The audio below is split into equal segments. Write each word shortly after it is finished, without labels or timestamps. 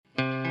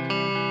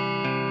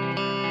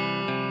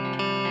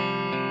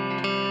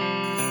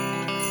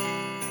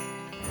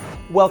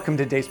Welcome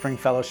to Dayspring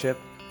Fellowship.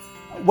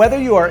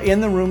 Whether you are in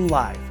the room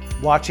live,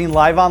 watching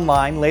live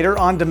online, later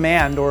on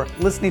demand, or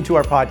listening to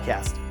our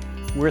podcast,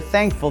 we're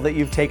thankful that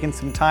you've taken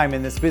some time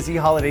in this busy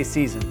holiday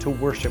season to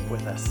worship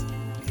with us.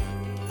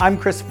 I'm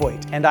Chris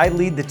Voigt, and I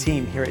lead the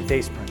team here at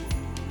Dayspring.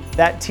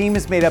 That team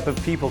is made up of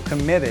people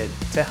committed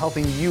to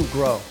helping you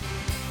grow.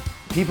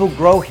 People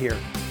grow here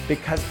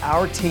because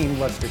our team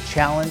loves to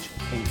challenge,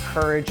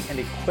 encourage, and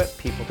equip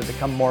people to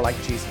become more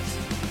like Jesus.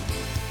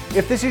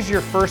 If this is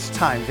your first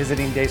time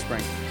visiting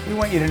Dayspring, we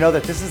want you to know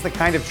that this is the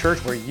kind of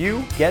church where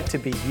you get to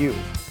be you.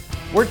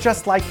 We're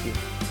just like you,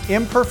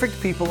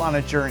 imperfect people on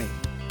a journey.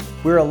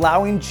 We're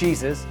allowing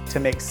Jesus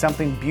to make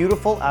something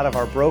beautiful out of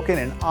our broken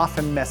and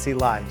often messy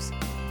lives.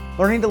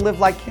 Learning to live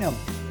like Him.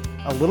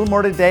 A little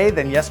more today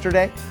than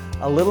yesterday,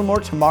 a little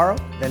more tomorrow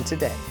than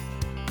today.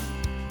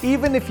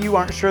 Even if you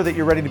aren't sure that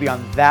you're ready to be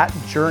on that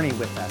journey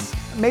with us,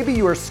 maybe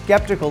you are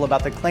skeptical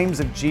about the claims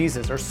of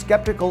Jesus or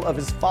skeptical of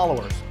His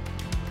followers.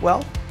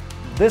 Well,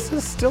 this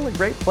is still a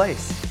great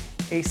place,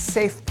 a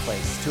safe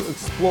place to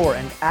explore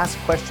and ask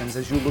questions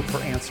as you look for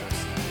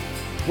answers.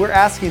 We're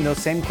asking those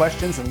same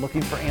questions and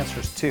looking for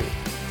answers too,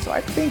 so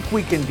I think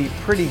we can be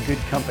pretty good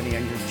company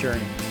on your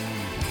journey.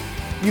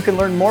 You can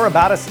learn more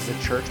about us as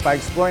a church by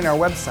exploring our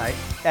website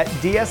at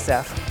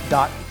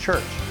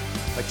dsf.church,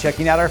 by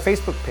checking out our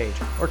Facebook page,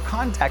 or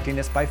contacting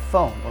us by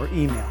phone or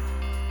email.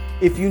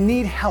 If you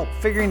need help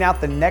figuring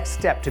out the next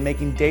step to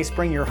making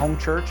Dayspring your home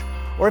church,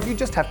 or if you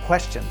just have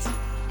questions,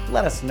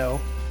 let us know.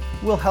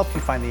 We'll help you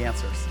find the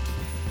answers.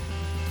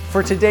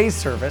 For today's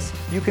service,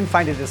 you can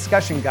find a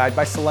discussion guide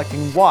by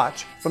selecting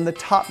Watch from the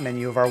top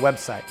menu of our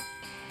website.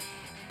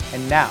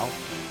 And now,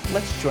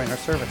 let's join our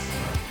service.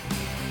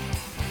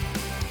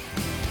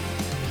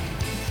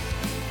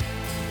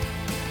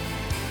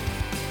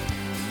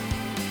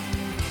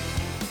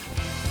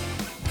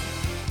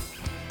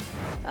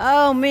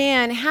 Oh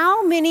man,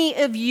 how many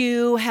of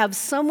you have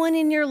someone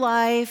in your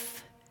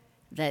life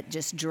that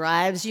just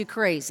drives you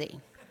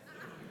crazy?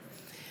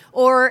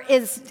 Or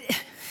is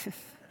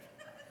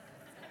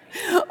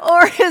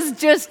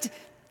just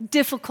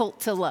difficult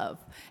to love?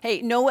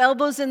 Hey, no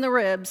elbows in the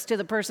ribs to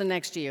the person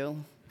next to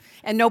you,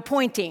 and no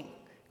pointing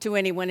to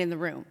anyone in the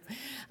room.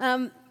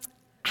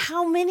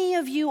 How many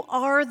of you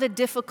are the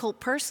difficult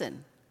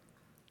person?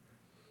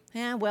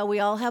 Yeah, well, we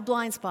all have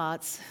blind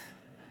spots.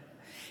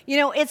 You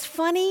know, it's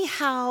funny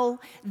how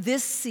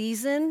this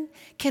season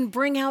can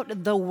bring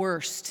out the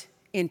worst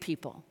in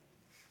people.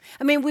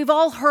 I mean, we've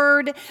all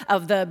heard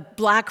of the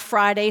Black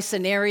Friday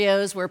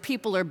scenarios where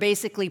people are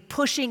basically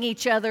pushing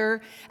each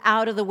other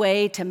out of the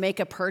way to make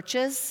a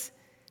purchase.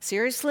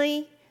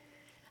 Seriously?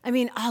 I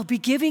mean, I'll be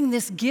giving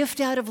this gift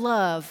out of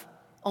love,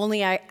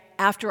 only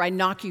after I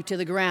knock you to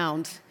the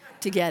ground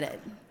to get it.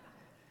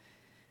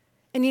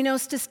 And you know,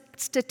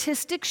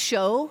 statistics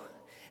show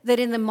that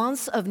in the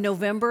months of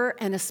November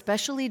and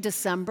especially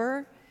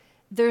December,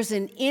 there's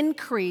an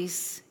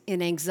increase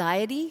in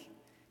anxiety,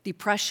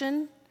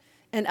 depression,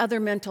 and other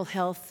mental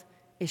health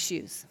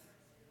issues.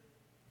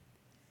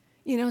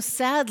 You know,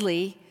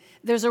 sadly,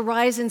 there's a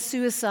rise in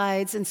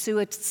suicides and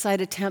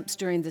suicide attempts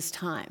during this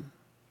time.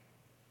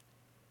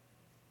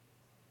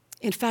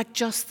 In fact,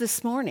 just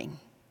this morning,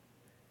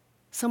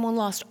 someone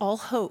lost all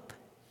hope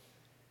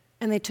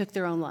and they took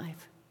their own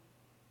life.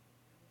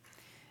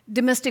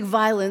 Domestic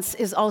violence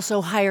is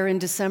also higher in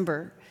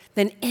December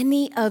than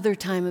any other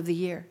time of the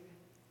year.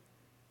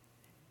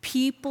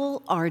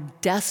 People are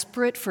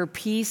desperate for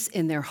peace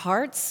in their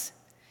hearts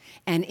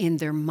and in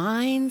their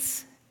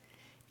minds,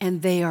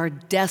 and they are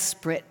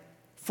desperate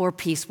for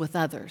peace with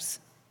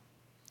others.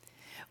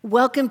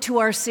 Welcome to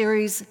our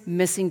series,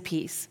 Missing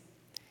Peace.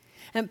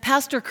 And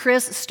Pastor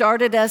Chris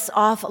started us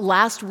off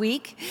last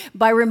week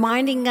by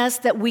reminding us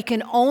that we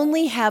can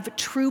only have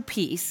true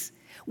peace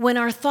when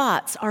our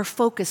thoughts are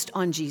focused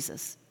on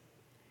Jesus.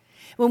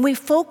 When we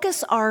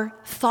focus our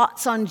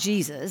thoughts on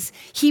Jesus,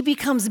 He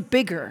becomes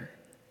bigger,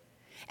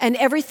 and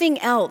everything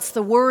else,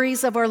 the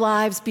worries of our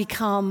lives,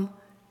 become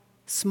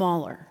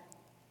smaller.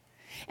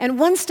 And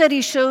one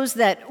study shows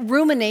that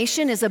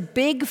rumination is a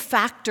big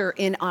factor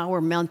in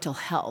our mental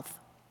health.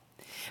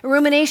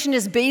 Rumination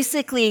is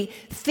basically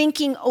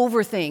thinking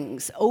over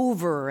things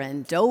over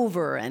and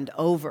over and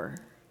over,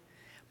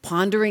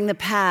 pondering the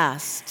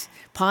past,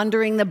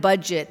 pondering the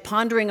budget,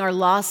 pondering our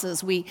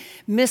losses. We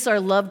miss our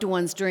loved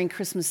ones during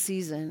Christmas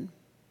season.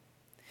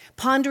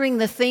 Pondering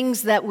the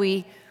things that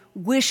we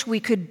wish we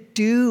could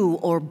do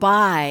or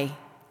buy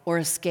or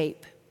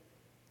escape.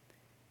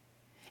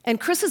 And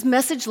Chris's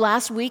message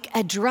last week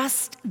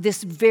addressed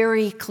this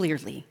very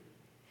clearly.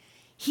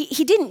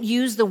 He didn't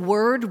use the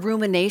word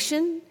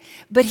rumination,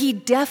 but he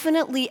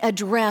definitely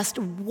addressed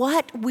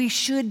what we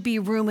should be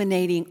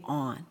ruminating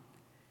on.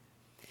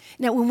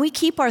 Now, when we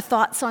keep our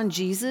thoughts on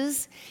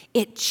Jesus,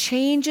 it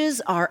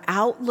changes our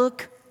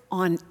outlook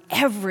on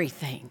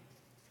everything.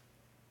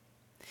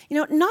 You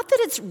know, not that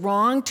it's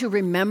wrong to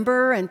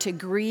remember and to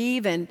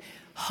grieve and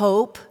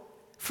hope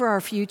for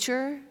our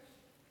future,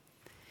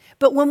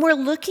 but when we're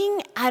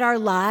looking at our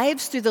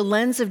lives through the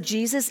lens of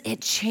Jesus,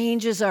 it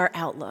changes our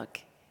outlook.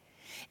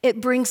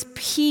 It brings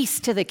peace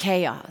to the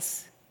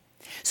chaos.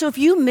 So if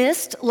you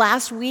missed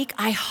last week,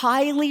 I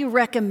highly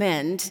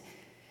recommend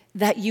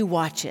that you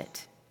watch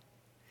it.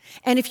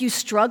 And if you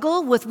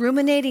struggle with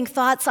ruminating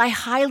thoughts, I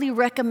highly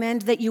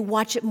recommend that you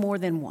watch it more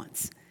than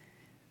once.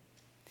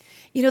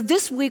 You know,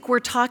 this week we're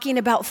talking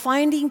about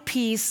finding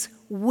peace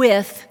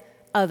with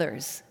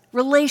others,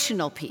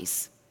 relational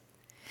peace.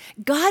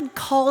 God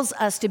calls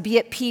us to be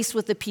at peace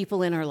with the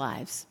people in our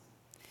lives,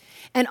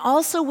 and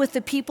also with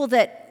the people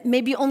that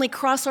maybe only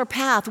cross our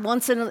path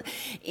once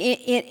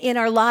in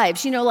our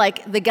lives. You know,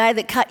 like the guy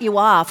that cut you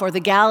off, or the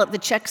gal at the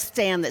check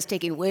stand that's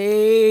taking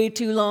way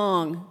too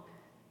long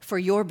for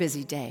your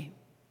busy day,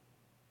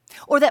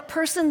 or that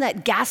person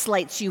that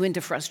gaslights you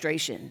into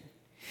frustration,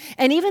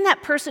 and even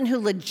that person who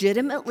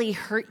legitimately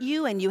hurt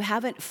you and you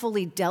haven't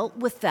fully dealt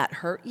with that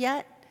hurt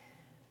yet.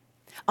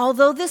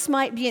 Although this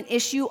might be an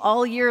issue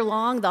all year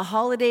long, the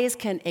holidays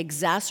can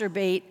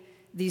exacerbate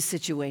these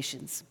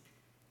situations.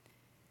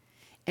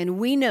 And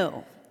we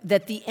know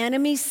that the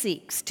enemy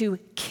seeks to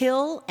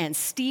kill and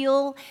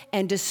steal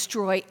and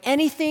destroy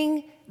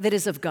anything that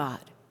is of God,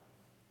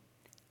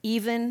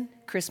 even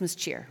Christmas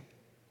cheer.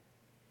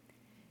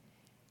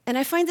 And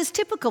I find this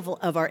typical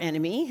of our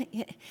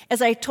enemy.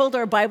 As I told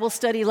our Bible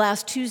study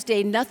last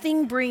Tuesday,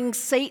 nothing brings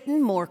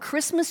Satan more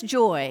Christmas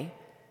joy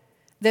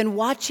than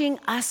watching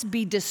us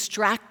be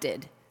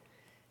distracted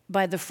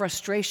by the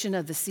frustration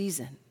of the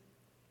season.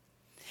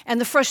 And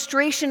the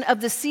frustration of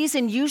the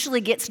season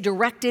usually gets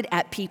directed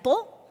at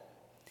people.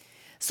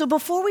 So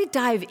before we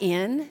dive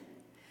in,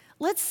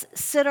 let's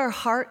set our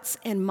hearts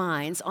and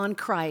minds on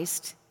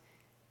Christ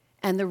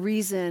and the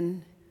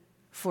reason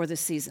for the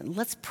season.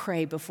 Let's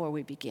pray before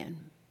we begin.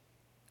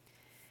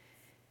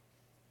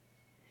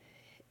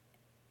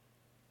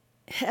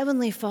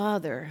 Heavenly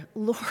Father,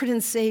 Lord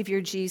and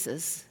Savior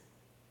Jesus,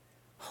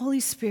 Holy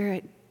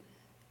Spirit,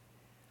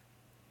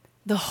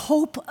 the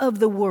hope of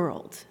the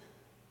world,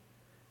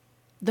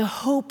 the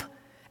hope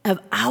of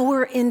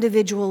our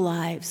individual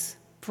lives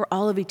for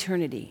all of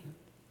eternity.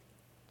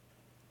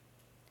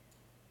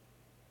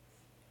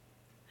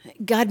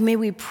 God, may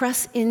we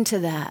press into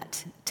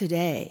that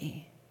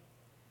today.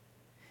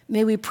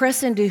 May we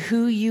press into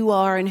who you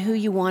are and who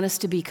you want us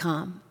to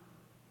become.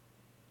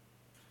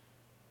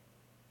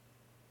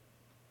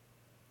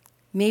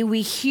 May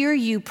we hear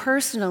you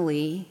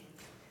personally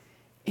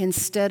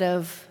instead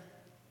of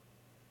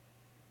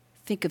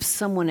think of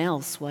someone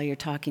else while you're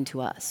talking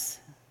to us.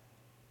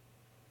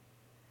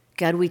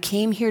 God, we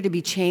came here to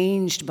be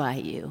changed by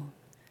you,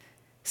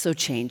 so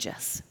change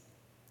us.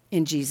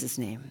 In Jesus'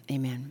 name,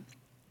 amen.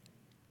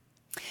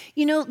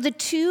 You know, the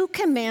two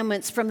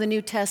commandments from the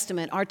New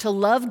Testament are to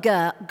love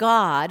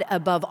God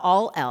above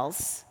all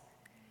else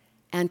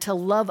and to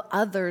love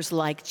others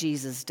like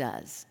Jesus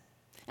does.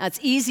 Now, it's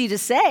easy to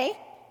say,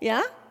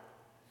 yeah?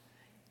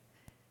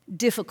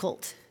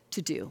 Difficult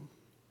to do.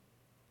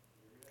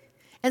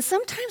 And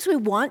sometimes we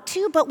want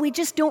to, but we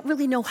just don't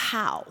really know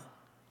how.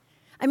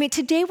 I mean,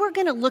 today we're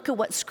going to look at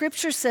what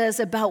Scripture says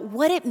about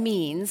what it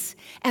means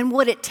and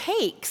what it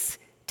takes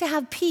to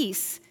have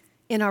peace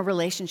in our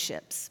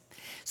relationships.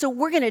 So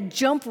we're going to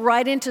jump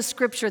right into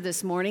Scripture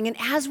this morning, and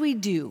as we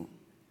do,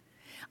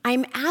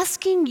 I'm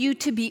asking you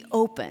to be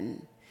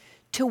open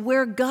to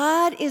where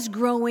God is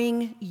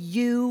growing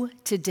you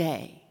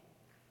today.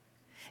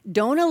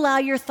 Don't allow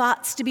your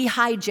thoughts to be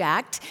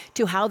hijacked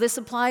to how this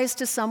applies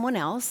to someone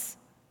else.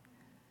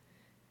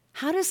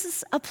 How does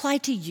this apply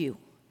to you?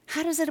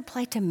 How does it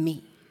apply to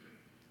me?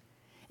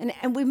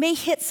 And we may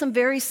hit some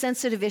very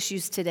sensitive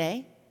issues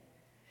today.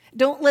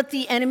 Don't let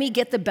the enemy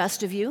get the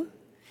best of you.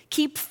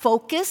 Keep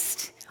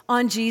focused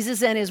on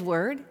Jesus and his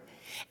word,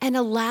 and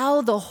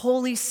allow the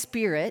Holy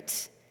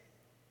Spirit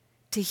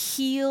to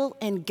heal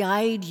and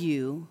guide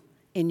you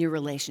in your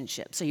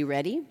relationships. Are you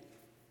ready?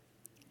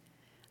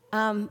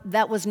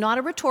 That was not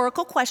a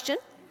rhetorical question.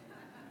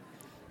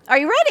 Are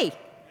you ready?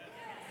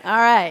 All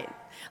right.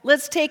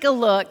 Let's take a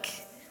look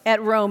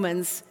at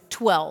Romans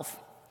 12.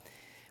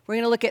 We're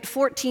going to look at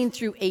 14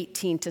 through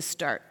 18 to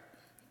start.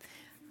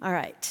 All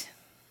right.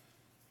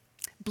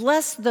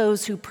 Bless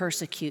those who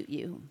persecute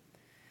you.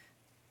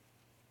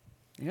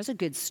 There's a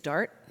good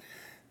start.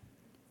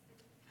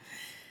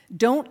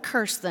 Don't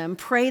curse them.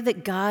 Pray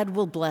that God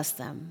will bless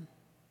them.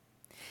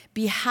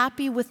 Be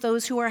happy with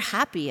those who are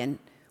happy and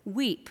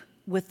weep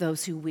with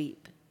those who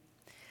weep.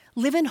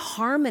 Live in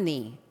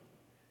harmony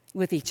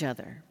with each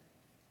other.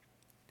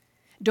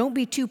 Don't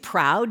be too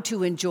proud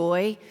to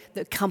enjoy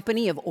the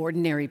company of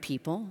ordinary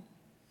people.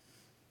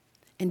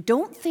 And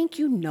don't think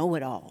you know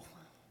it all.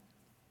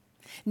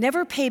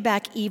 Never pay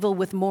back evil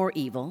with more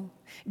evil.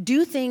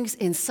 Do things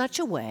in such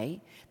a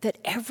way that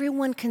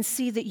everyone can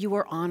see that you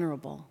are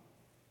honorable.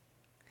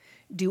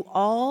 Do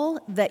all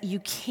that you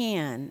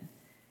can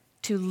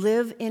to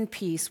live in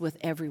peace with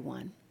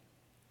everyone.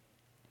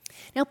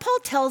 Now, Paul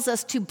tells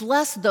us to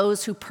bless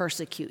those who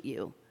persecute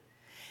you.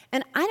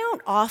 And I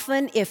don't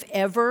often, if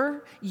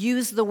ever,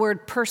 use the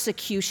word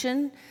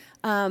persecution.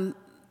 But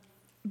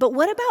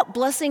what about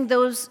blessing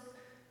those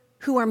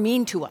who are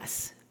mean to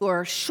us? who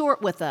are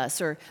short with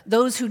us or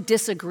those who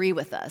disagree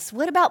with us?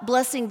 What about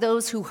blessing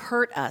those who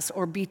hurt us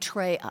or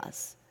betray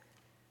us?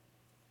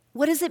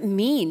 What does it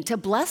mean to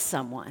bless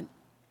someone?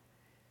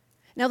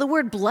 Now, the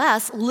word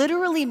bless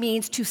literally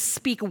means to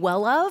speak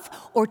well of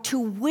or to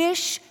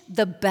wish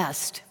the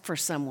best for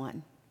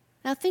someone.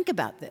 Now, think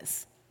about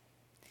this.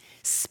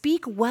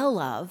 Speak well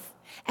of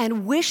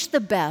and wish the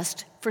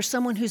best for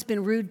someone who's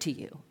been rude to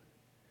you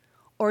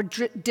or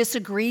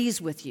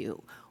disagrees with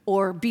you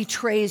or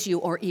betrays you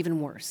or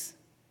even worse.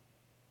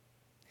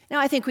 Now,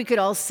 I think we could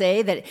all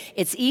say that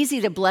it's easy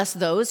to bless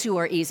those who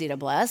are easy to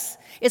bless.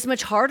 It's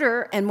much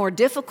harder and more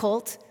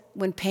difficult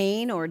when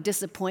pain or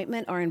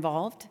disappointment are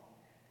involved.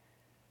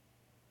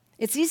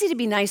 It's easy to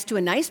be nice to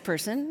a nice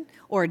person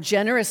or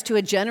generous to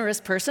a generous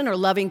person or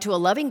loving to a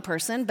loving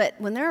person, but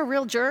when they're a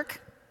real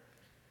jerk,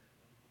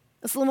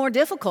 it's a little more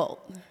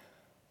difficult.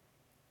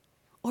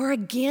 Or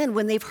again,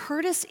 when they've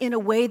hurt us in a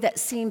way that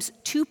seems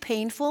too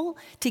painful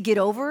to get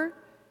over,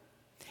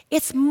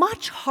 it's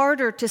much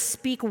harder to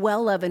speak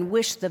well of and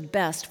wish the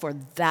best for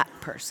that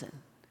person.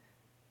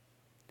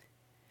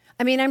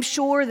 I mean, I'm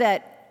sure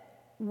that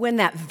when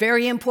that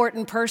very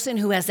important person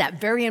who has that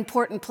very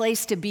important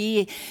place to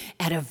be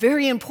at a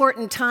very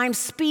important time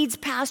speeds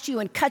past you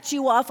and cuts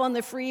you off on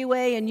the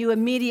freeway, and you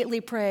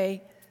immediately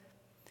pray,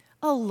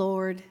 "Oh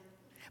Lord,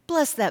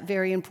 bless that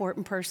very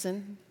important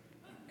person.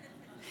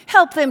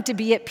 Help them to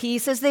be at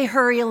peace as they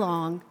hurry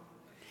along.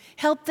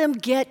 Help them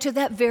get to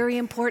that very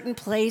important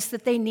place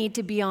that they need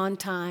to be on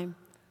time."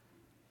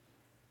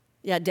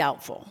 Yeah,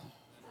 doubtful.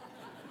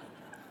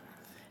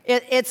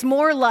 It's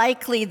more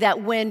likely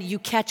that when you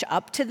catch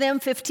up to them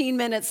 15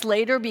 minutes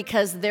later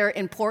because their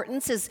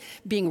importance is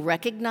being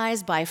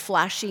recognized by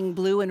flashing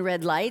blue and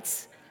red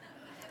lights,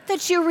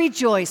 that you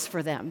rejoice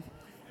for them.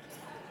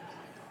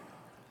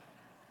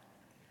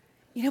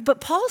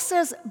 But Paul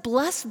says,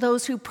 bless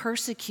those who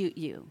persecute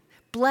you.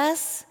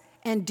 Bless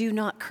and do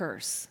not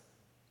curse.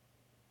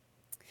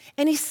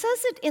 And he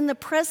says it in the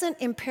present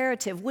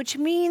imperative, which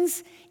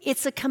means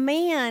it's a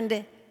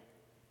command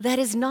that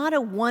is not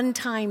a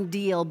one-time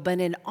deal, but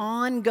an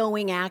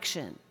ongoing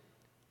action.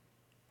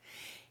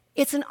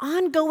 It's an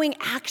ongoing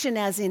action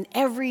as in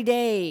every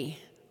day,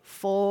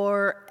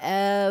 forever.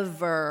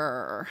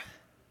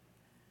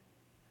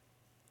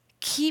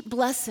 Keep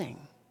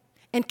blessing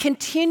and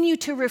continue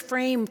to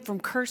refrain from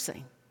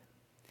cursing.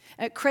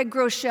 Craig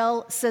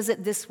Groeschel says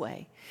it this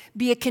way: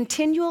 be a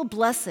continual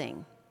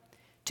blessing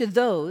to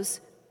those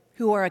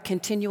who are a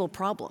continual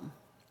problem.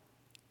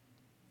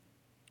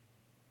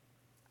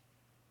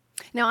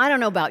 Now, I don't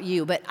know about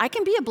you, but I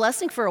can be a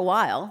blessing for a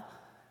while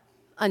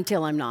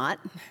until I'm not.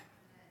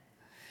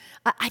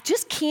 I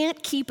just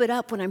can't keep it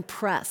up when I'm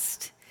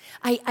pressed.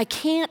 I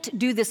can't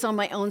do this on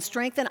my own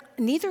strength, and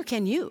neither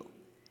can you.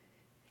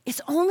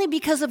 It's only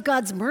because of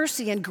God's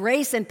mercy and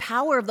grace and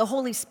power of the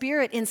Holy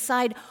Spirit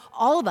inside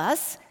all of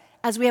us,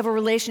 as we have a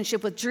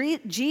relationship with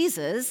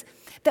Jesus,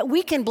 that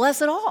we can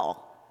bless at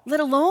all, let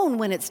alone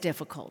when it's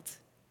difficult.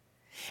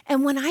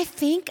 And when I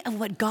think of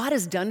what God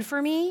has done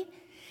for me,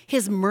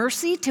 His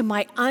mercy to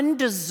my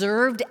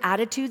undeserved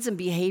attitudes and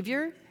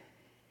behavior,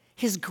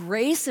 His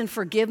grace and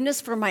forgiveness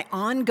for my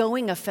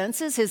ongoing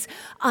offenses, His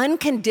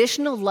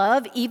unconditional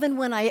love even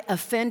when I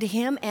offend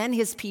Him and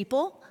His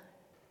people,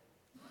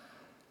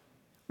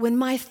 when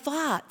my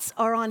thoughts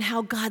are on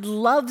how God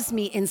loves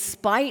me in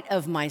spite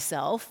of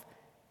myself,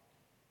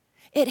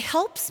 it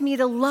helps me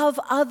to love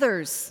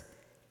others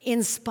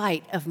in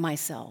spite of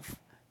myself.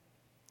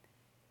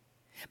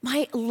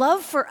 My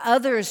love for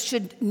others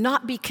should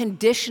not be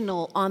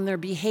conditional on their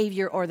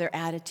behavior or their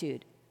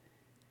attitude.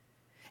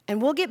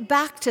 And we'll get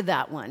back to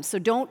that one, so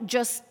don't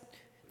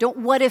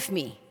what if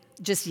me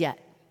just yet.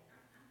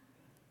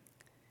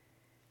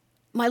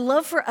 My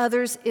love for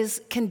others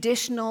is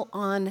conditional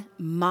on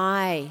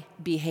my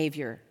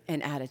behavior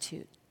and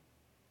attitude.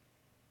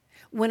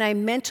 When I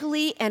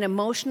mentally and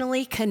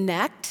emotionally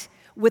connect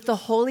with the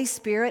Holy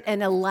Spirit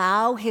and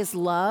allow His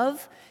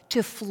love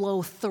to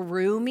flow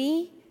through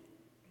me,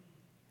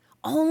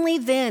 only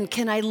then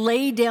can I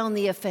lay down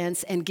the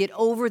offense and get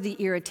over the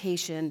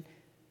irritation,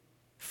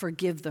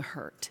 forgive the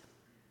hurt.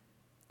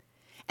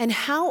 And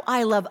how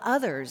I love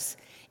others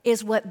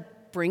is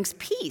what brings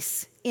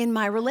peace in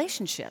my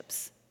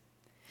relationships.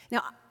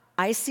 Now,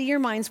 I see your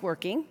minds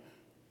working.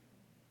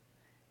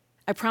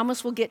 I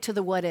promise we'll get to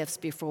the what ifs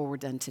before we're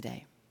done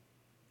today.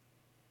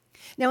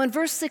 Now, in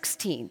verse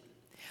 16,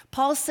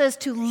 Paul says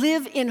to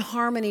live in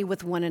harmony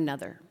with one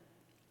another.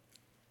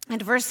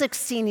 And verse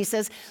 16, he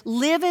says,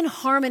 live in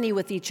harmony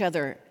with each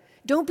other.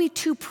 Don't be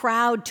too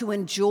proud to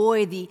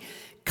enjoy the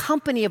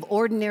company of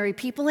ordinary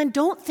people, and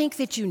don't think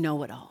that you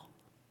know it all.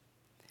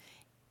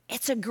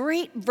 It's a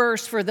great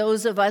verse for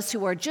those of us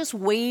who are just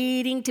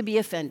waiting to be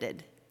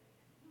offended.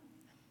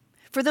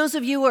 For those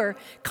of you who are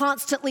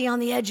constantly on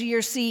the edge of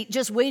your seat,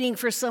 just waiting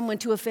for someone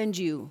to offend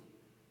you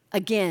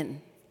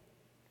again,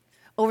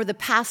 over the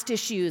past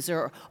issues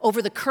or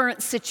over the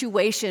current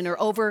situation or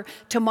over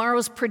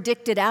tomorrow's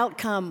predicted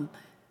outcome,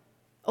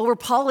 over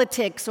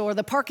politics or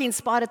the parking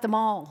spot at the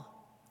mall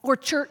or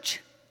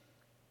church.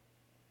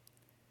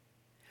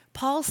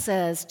 Paul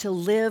says to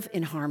live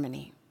in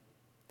harmony.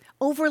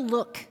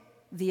 Overlook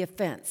the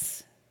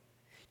offense.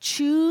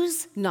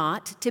 Choose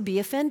not to be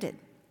offended.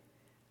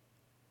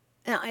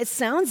 Now, it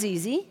sounds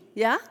easy,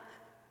 yeah?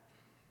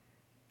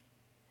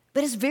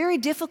 But it's very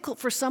difficult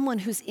for someone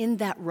who's in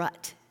that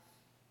rut.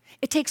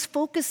 It takes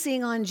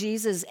focusing on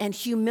Jesus and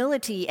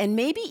humility and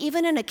maybe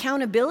even an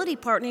accountability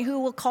partner who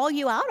will call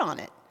you out on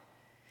it.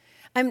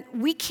 And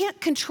we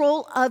can't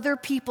control other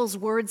people's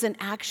words and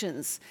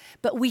actions,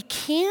 but we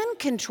can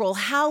control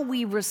how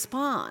we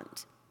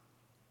respond.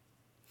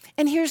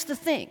 And here's the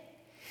thing.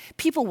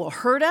 People will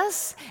hurt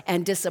us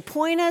and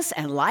disappoint us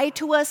and lie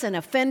to us and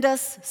offend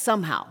us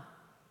somehow.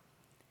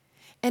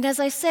 And as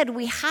I said,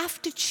 we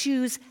have to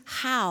choose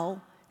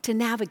how to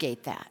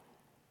navigate that.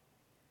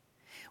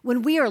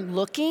 When we are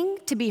looking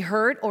to be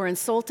hurt or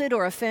insulted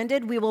or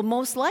offended, we will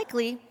most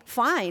likely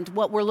find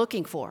what we're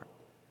looking for.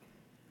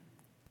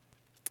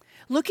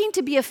 Looking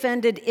to be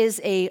offended is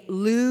a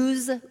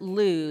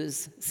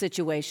lose-lose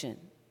situation.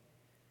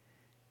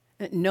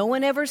 No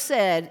one ever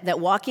said that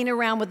walking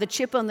around with a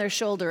chip on their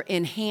shoulder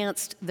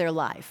enhanced their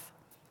life.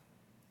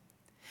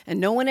 And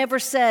no one ever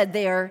said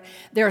they're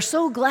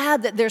so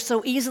glad that they're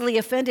so easily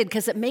offended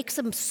because it makes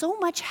them so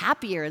much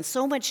happier and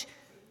so much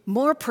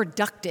more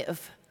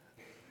productive.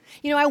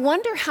 You know, I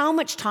wonder how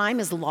much time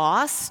is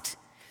lost,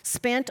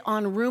 spent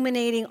on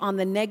ruminating on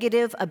the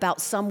negative about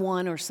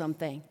someone or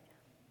something.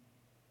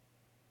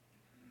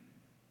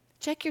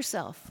 Check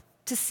yourself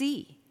to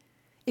see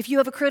if you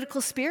have a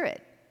critical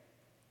spirit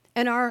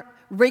and are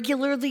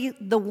regularly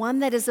the one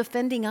that is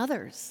offending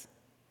others.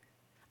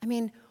 I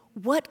mean,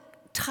 what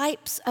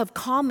types of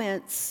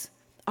comments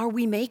are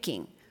we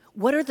making?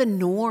 What are the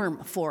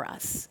norm for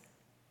us?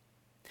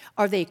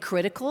 Are they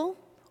critical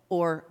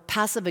or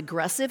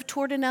passive-aggressive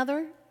toward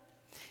another?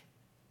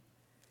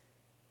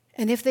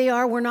 And if they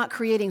are, we're not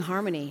creating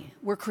harmony,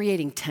 we're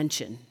creating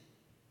tension.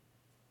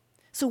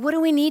 So what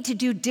do we need to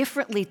do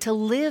differently to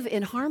live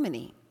in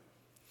harmony?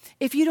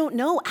 If you don't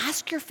know,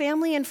 ask your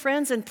family and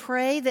friends and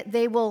pray that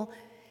they will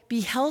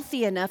be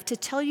healthy enough to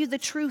tell you the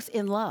truth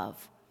in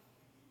love,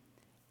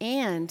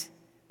 and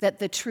that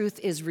the truth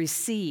is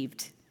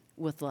received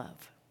with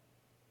love.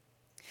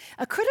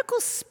 A critical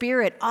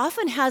spirit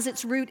often has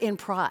its root in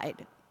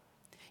pride.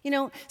 You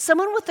know,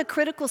 someone with a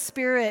critical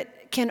spirit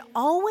can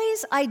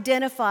always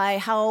identify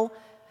how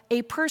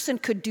a person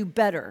could do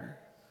better,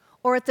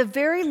 or at the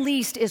very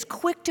least is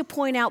quick to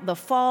point out the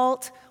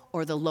fault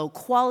or the low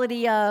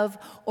quality of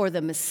or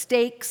the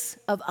mistakes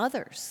of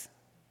others.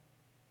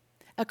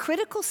 A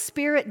critical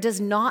spirit does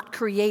not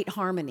create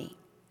harmony.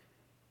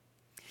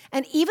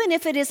 And even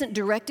if it isn't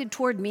directed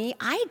toward me,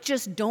 I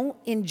just don't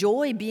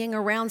enjoy being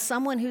around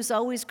someone who's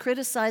always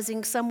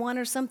criticizing someone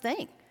or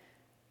something.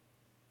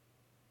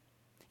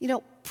 You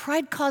know,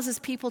 pride causes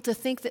people to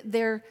think that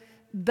they're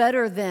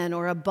better than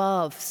or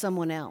above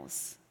someone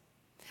else.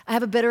 I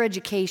have a better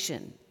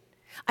education.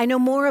 I know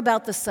more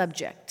about the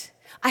subject.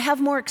 I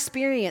have more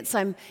experience.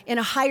 I'm in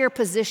a higher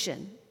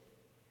position.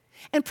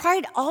 And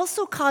pride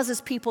also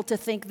causes people to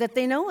think that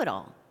they know it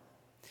all.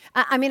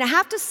 I mean, I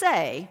have to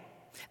say,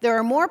 there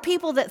are more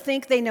people that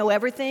think they know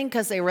everything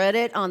because they read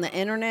it on the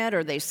internet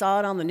or they saw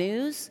it on the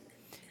news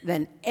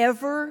than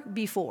ever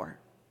before.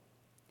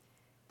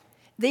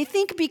 They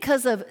think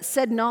because of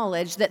said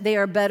knowledge that they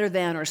are better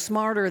than or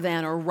smarter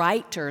than or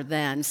righter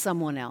than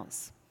someone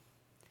else.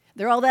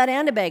 They're all that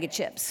and a bag of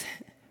chips,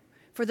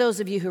 for those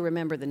of you who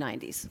remember the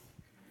 90s.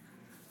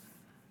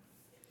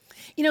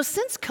 You know,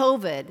 since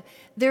COVID,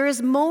 there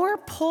is more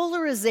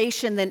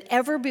polarization than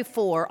ever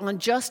before on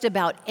just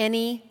about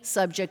any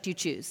subject you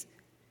choose.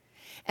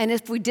 And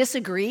if we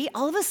disagree,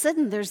 all of a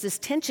sudden there's this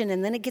tension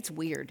and then it gets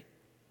weird.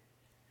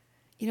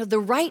 You know, the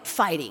right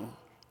fighting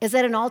is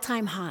at an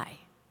all-time high.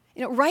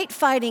 You know, right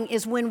fighting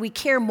is when we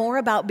care more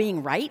about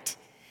being right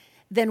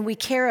than we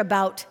care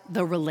about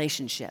the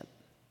relationship.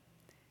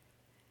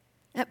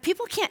 Now,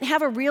 people can't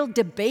have a real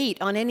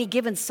debate on any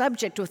given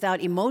subject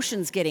without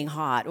emotions getting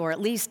hot or at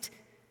least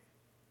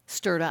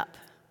stirred up.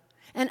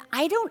 And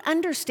I don't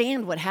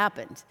understand what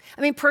happened.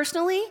 I mean,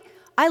 personally,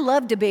 I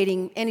love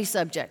debating any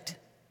subject.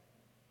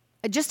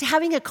 Just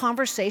having a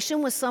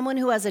conversation with someone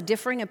who has a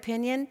differing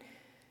opinion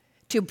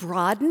to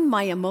broaden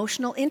my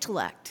emotional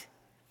intellect.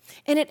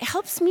 And it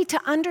helps me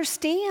to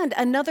understand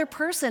another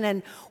person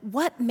and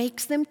what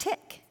makes them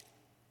tick.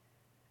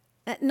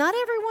 Not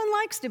everyone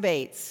likes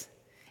debates.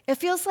 It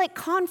feels like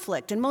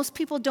conflict, and most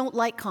people don't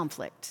like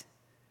conflict.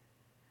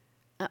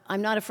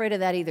 I'm not afraid of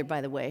that either,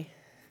 by the way.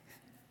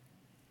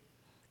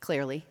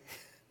 Clearly.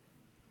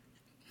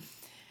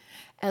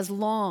 As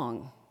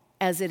long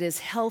as it is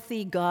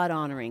healthy,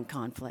 God-honoring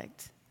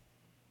conflict.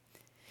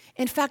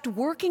 In fact,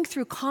 working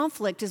through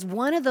conflict is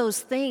one of those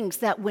things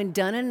that, when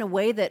done in a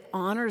way that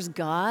honors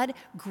God,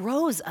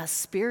 grows us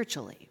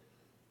spiritually.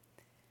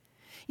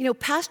 You know,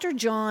 Pastor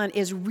John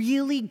is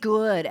really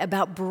good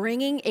about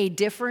bringing a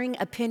differing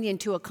opinion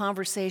to a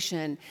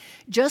conversation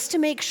just to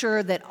make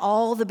sure that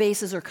all the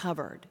bases are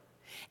covered.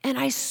 And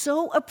I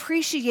so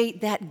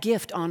appreciate that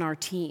gift on our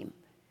team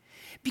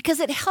because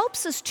it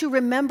helps us to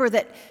remember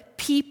that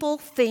people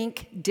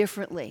think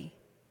differently.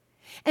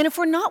 And if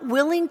we're not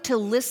willing to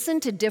listen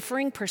to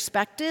differing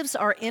perspectives,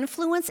 our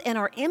influence and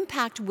our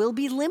impact will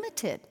be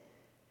limited.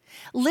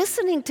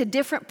 Listening to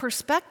different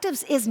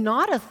perspectives is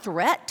not a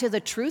threat to the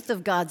truth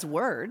of God's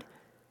word,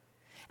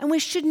 and we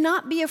should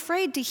not be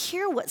afraid to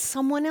hear what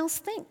someone else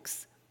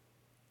thinks.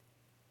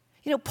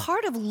 You know,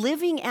 part of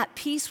living at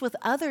peace with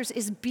others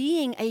is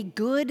being a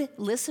good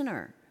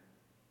listener.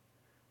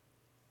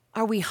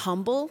 Are we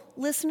humble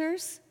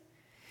listeners?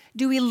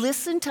 Do we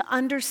listen to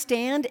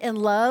understand and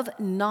love,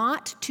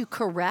 not to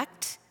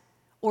correct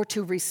or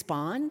to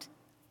respond?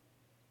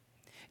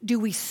 Do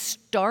we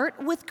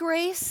start with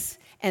grace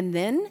and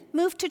then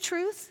move to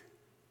truth?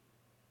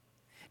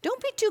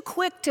 Don't be too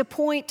quick to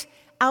point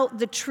out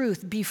the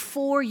truth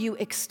before you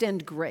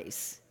extend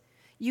grace.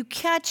 You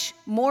catch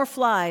more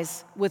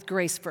flies with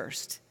grace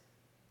first.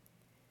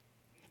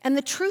 And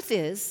the truth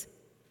is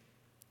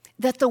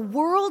that the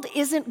world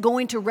isn't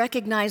going to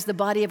recognize the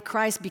body of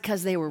Christ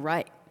because they were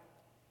right.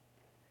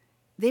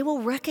 They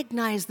will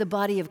recognize the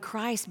body of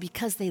Christ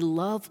because they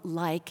love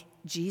like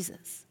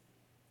Jesus.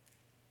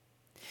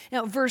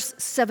 Now, verse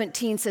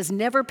 17 says,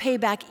 never pay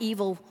back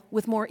evil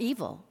with more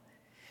evil.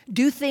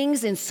 Do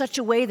things in such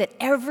a way that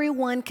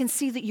everyone can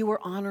see that you are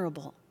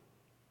honorable.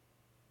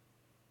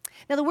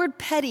 Now, the word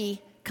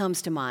petty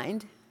comes to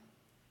mind.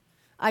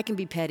 I can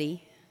be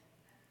petty.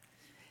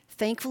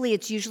 Thankfully,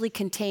 it's usually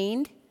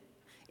contained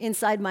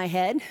inside my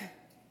head.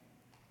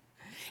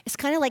 It's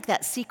kind of like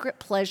that secret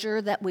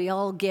pleasure that we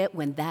all get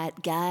when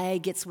that guy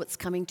gets what's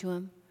coming to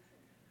him.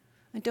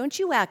 And don't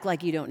you act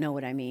like you don't know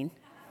what I mean.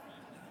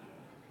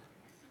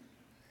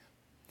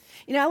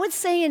 You know, I would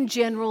say in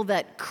general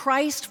that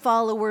Christ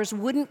followers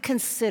wouldn't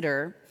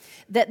consider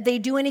that they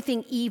do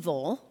anything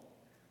evil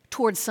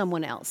towards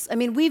someone else. I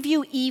mean, we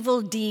view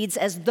evil deeds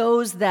as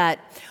those that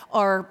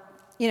are,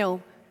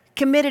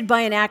 committed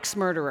by an axe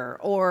murderer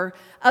or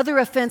other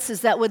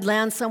offenses that would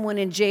land someone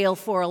in jail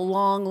for a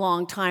long,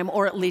 long time,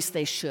 or at least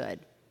they should.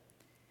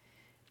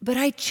 But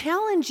I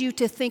challenge you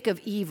to think of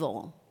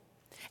evil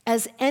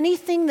as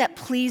anything that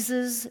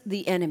pleases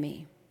the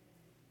enemy.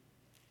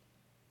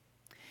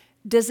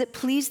 Does it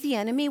please the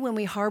enemy when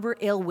we harbor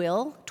ill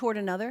will toward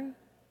another?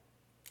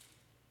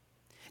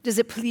 Does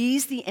it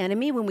please the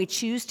enemy when we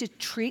choose to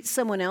treat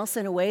someone else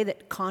in a way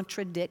that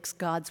contradicts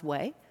God's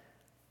way?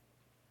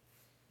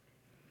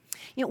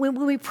 You know,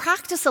 when we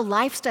practice a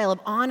lifestyle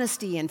of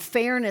honesty and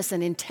fairness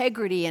and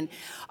integrity and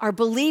our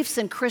beliefs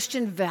and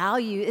Christian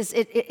values,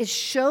 it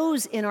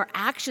shows in our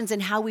actions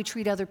and how we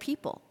treat other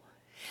people.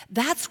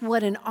 That's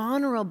what an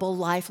honorable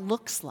life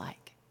looks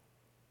like.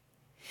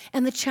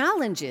 And the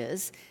challenge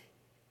is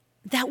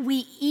that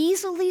we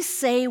easily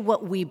say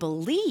what we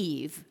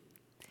believe,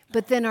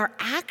 but then our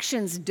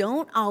actions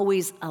don't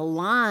always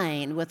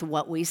align with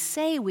what we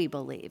say we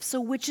believe.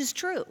 So which is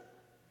true?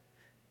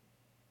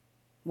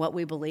 What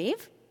we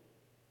believe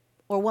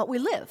or what we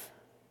live?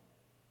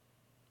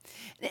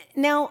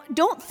 Now,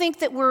 don't think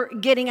that we're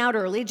getting out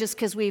early just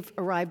because we've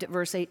arrived at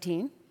verse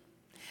 18.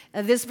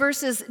 This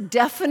verse is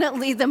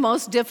definitely the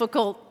most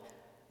difficult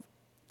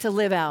to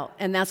live out,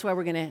 and that's why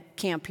we're going to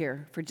camp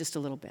here for just a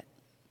little bit.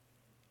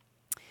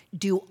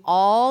 Do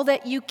all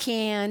that you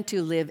can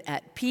to live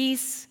at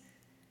peace,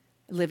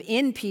 live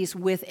in peace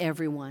with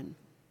everyone.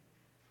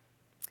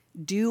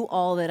 Do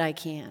all that I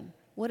can.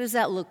 What does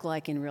that look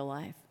like in real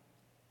life?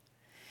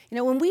 You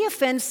know, when we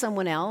offend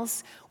someone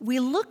else, we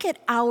look at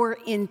our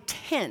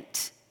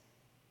intent,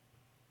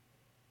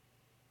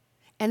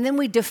 and then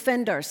we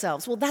defend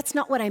ourselves. Well, that's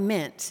not what I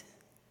meant.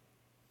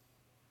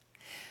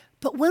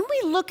 But when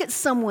we look at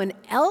someone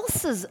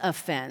else's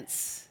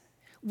offense,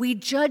 we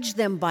judge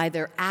them by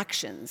their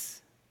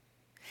actions.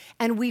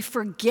 And we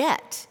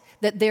forget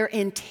that their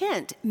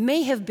intent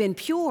may have been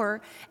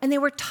pure and they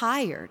were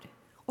tired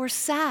or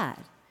sad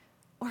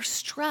or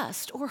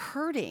stressed or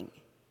hurting.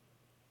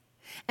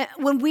 And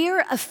when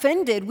we're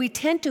offended, we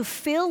tend to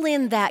fill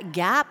in that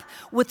gap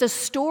with a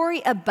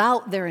story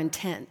about their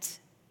intent.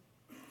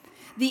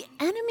 The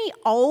enemy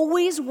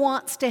always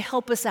wants to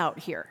help us out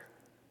here.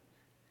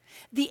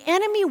 The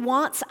enemy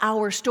wants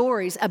our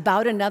stories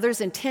about another's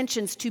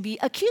intentions to be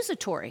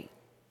accusatory.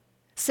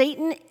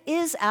 Satan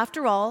is,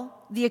 after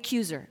all, the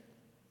accuser.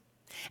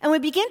 And we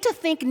begin to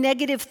think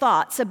negative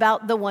thoughts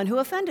about the one who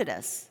offended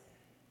us.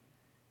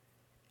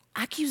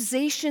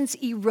 Accusations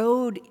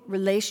erode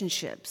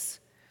relationships,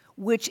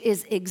 which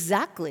is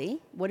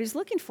exactly what he's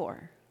looking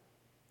for.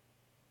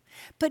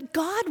 But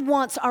God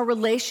wants our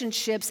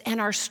relationships and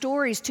our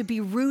stories to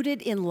be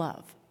rooted in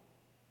love.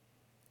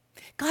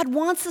 God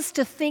wants us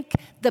to think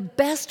the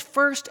best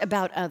first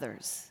about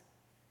others.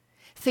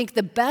 Think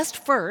the best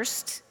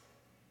first,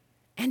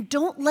 and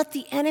don't let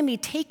the enemy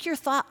take your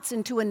thoughts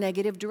into a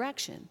negative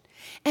direction.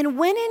 And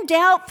when in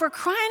doubt, for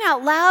crying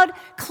out loud,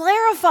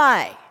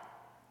 clarify.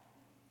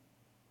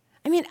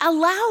 I mean,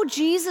 allow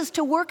Jesus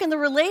to work in the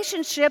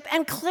relationship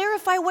and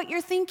clarify what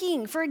you're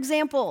thinking. For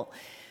example,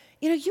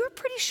 you were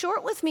pretty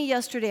short with me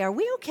yesterday. Are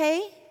we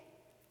okay?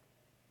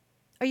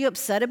 Are you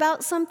upset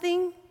about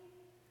something?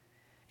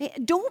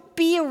 Don't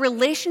be a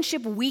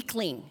relationship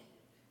weakling.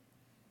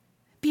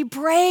 Be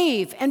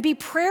brave and be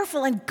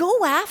prayerful and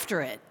go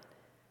after it.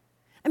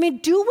 I mean,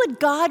 do what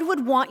God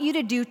would want you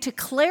to do to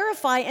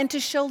clarify and to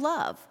show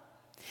love.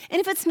 And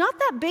if it's not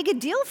that big a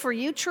deal for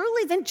you,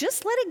 truly, then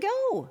just let it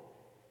go.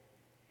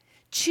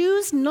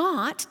 Choose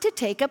not to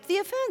take up the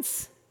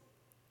offense.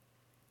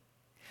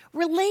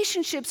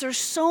 Relationships are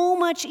so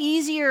much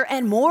easier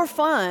and more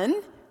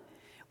fun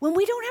when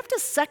we don't have to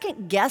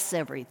second guess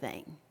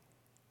everything.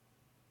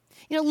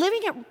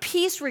 Living at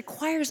peace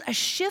requires a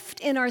shift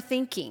in our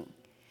thinking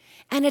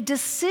and a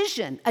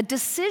decision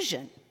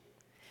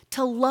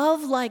to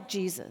love like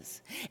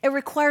Jesus. It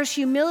requires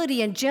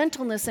humility and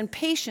gentleness and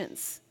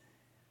patience.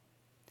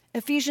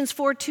 Ephesians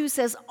 4:2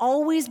 says,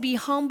 always be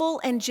humble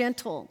and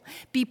gentle.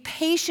 Be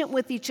patient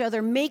with each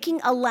other,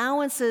 making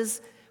allowances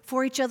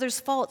for each other's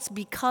faults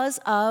because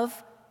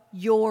of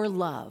your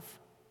love.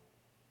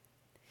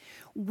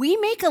 We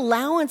make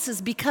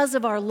allowances because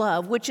of our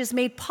love, which is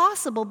made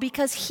possible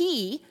because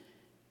He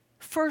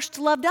first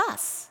loved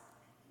us.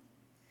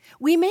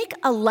 We make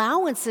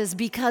allowances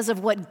because of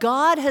what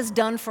God has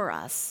done for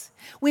us.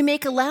 We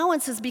make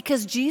allowances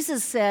because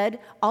Jesus said,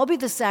 I'll be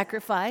the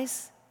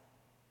sacrifice.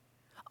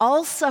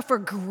 I'll suffer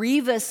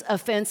grievous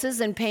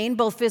offenses and pain,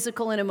 both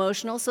physical and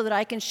emotional, so that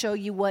I can show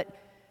you what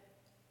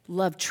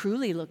love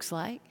truly looks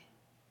like.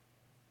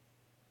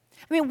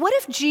 I mean, what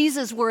if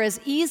Jesus were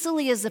as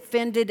easily as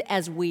offended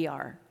as we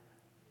are?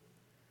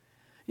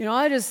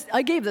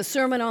 I gave the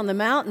Sermon on the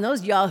Mount, and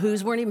those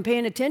yahoos weren't even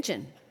paying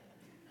attention.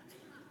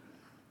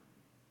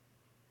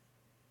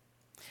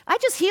 I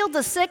just healed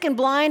the sick and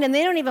blind, and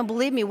they don't even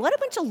believe me. What a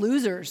bunch of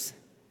losers.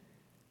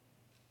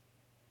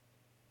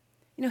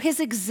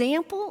 His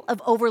example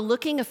of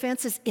overlooking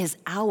offenses is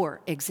our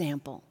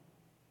example.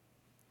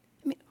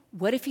 I mean,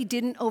 what if He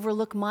didn't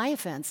overlook my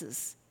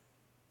offenses?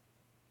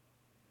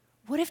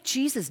 What if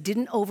Jesus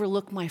didn't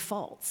overlook my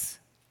faults?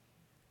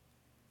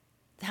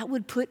 That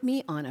would put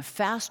me on a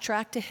fast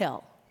track to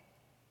hell.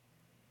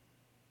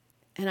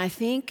 And I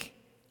think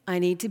I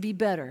need to be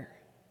better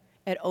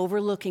at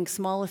overlooking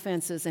small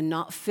offenses and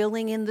not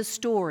filling in the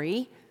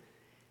story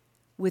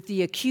with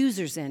the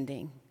accuser's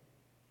ending,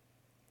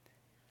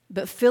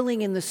 but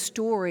filling in the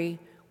story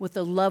with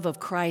the love of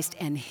Christ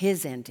and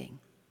His ending.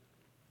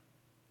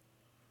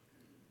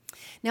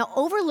 Now,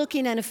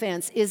 overlooking an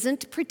offense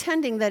isn't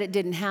pretending that it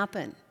didn't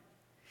happen.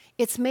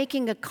 It's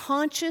making a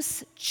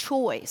conscious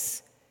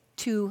choice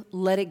to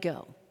let it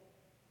go.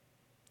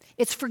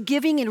 It's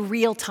forgiving in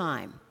real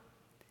time.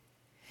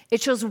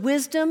 It shows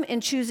wisdom in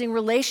choosing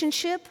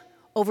relationship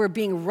over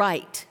being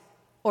right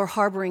or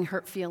harboring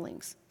hurt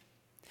feelings.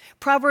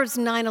 Proverbs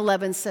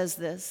 9:11 says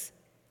this,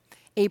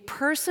 a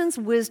person's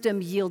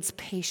wisdom yields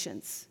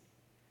patience.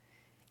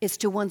 It's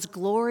to one's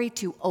glory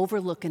to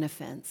overlook an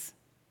offense.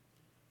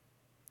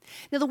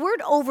 Now, the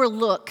word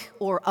overlook,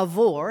 or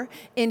avor,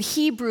 in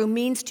Hebrew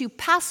means to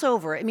pass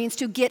over. It means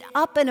to get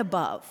up and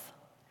above.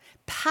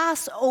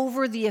 Pass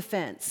over the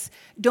offense.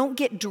 Don't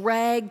get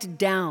dragged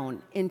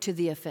down into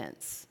the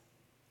offense.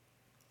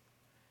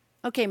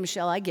 Okay,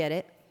 Michelle, I get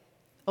it.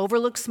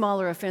 Overlook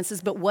smaller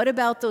offenses, but what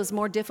about those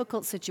more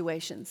difficult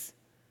situations?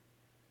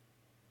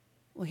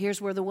 Well,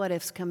 here's where the what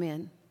ifs come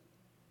in.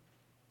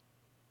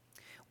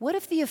 What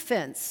if the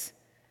offense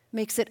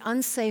makes it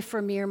unsafe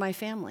for me or my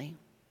family?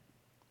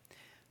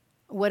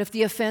 What if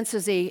the offense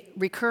is a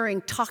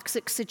recurring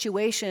toxic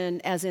situation,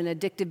 as in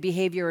addictive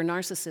behavior or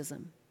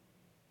narcissism?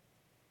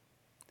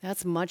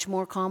 That's much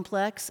more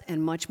complex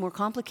and much more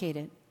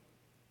complicated.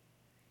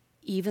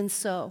 Even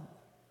so,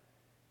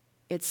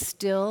 it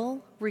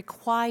still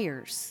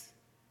requires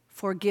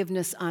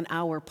forgiveness on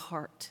our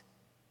part.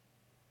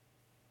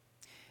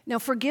 Now,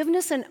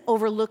 forgiveness and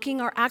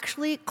overlooking are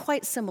actually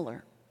quite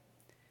similar.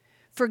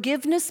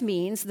 Forgiveness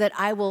means that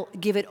I will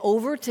give it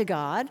over to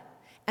God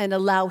and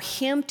allow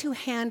Him to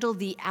handle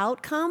the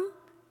outcome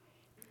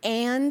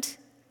and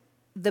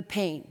the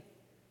pain.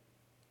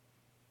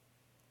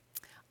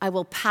 I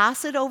will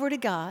pass it over to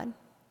God,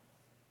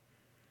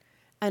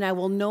 and I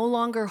will no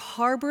longer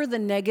harbor the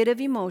negative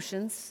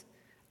emotions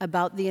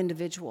about the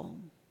individual.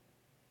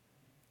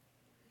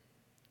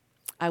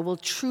 I will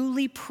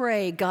truly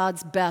pray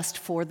God's best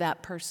for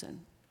that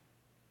person.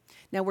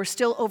 Now, we're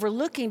still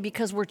overlooking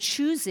because we're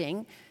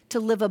choosing to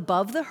live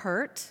above the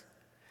hurt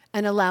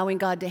and allowing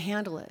God to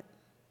handle it.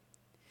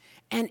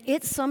 And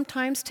it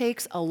sometimes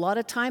takes a lot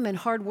of time and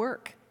hard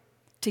work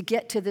to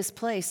get to this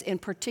place in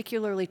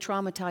particularly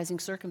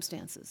traumatizing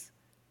circumstances.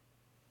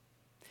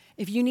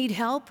 If you need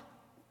help,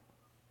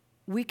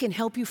 we can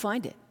help you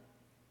find it.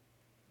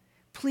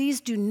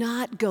 Please do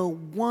not go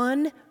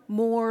one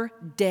more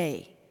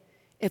day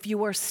if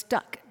you are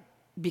stuck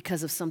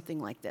because of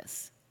something like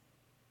this.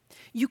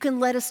 You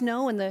can let us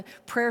know in the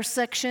prayer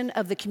section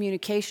of the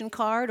communication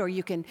card, or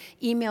you can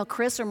email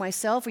Chris or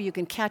myself, or you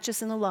can catch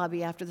us in the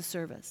lobby after the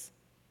service.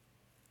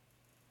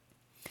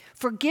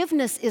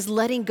 Forgiveness is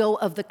letting go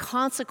of the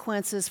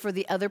consequences for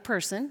the other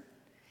person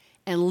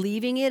and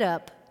leaving it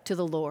up to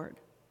the Lord.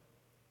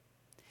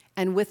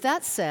 And with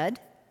that said,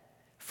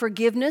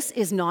 forgiveness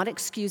is not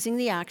excusing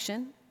the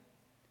action.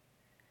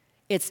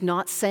 It's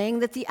not saying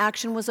that the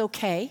action was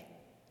okay.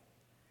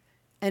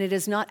 and it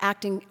is not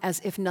acting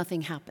as if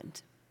nothing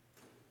happened.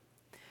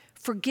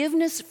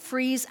 Forgiveness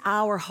frees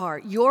our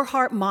heart, your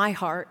heart, my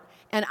heart,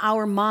 and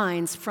our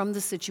minds from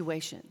the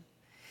situation.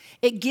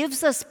 It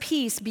gives us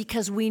peace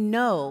because we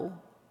know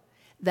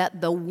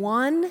that the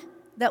one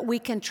that we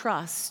can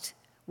trust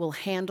will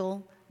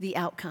handle the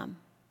outcome.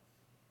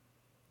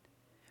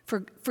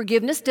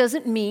 Forgiveness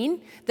doesn't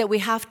mean that we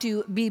have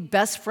to be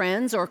best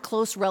friends or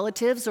close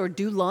relatives or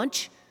do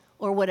lunch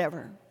or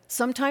whatever.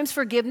 Sometimes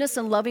forgiveness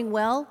and loving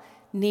well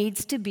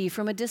needs to be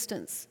from a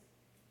distance.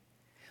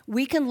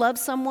 We can love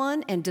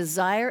someone and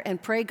desire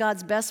and pray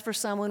God's best for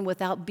someone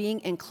without being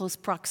in close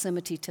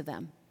proximity to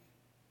them.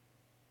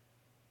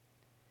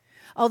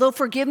 Although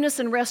forgiveness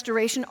and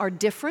restoration are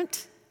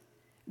different,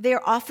 they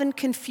are often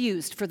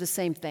confused for the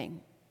same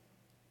thing.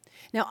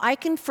 Now, I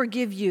can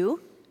forgive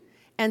you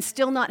and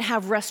still not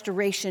have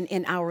restoration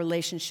in our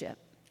relationship.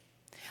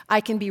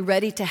 I can be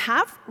ready to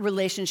have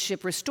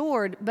relationship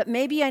restored, but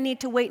maybe I need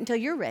to wait until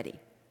you're ready.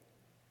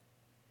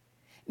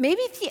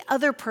 Maybe the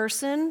other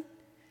person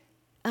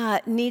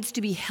needs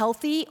to be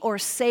healthy or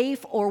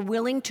safe or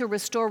willing to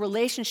restore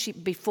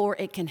relationship before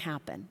it can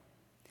happen.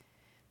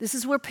 This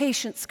is where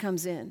patience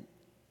comes in.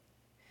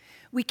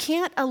 We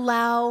can't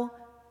allow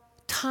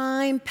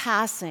time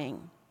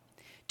passing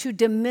to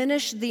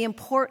diminish the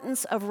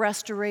importance of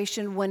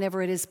restoration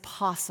whenever it is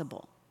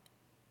possible.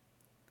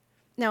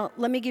 Now,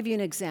 let me give you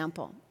an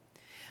example.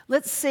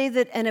 Let's say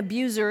that an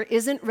abuser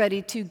isn't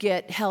ready to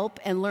get help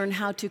and learn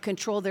how to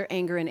control their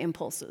anger and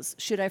impulses.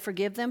 Should I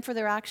forgive them for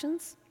their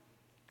actions?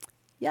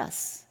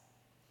 Yes.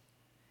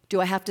 Do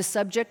I have to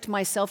subject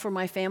myself or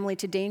my family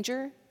to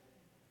danger?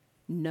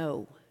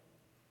 No.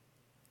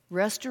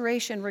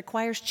 Restoration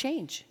requires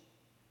change.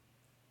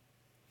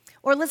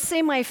 Or let's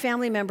say my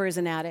family member is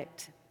an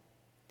addict.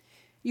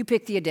 You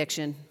pick the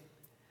addiction.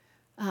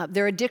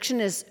 Their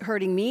addiction is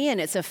hurting me and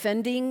it's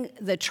offending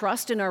the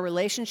trust in our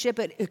relationship.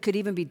 It could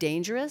even be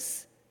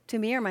dangerous to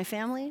me or my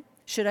family.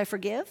 Should I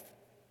forgive?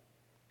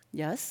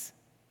 Yes.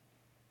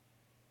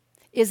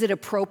 Is it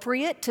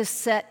appropriate to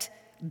set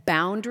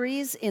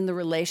boundaries in the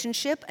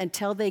relationship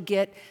until they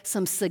get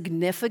some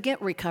significant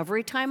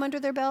recovery time under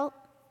their belt?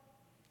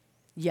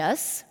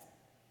 Yes.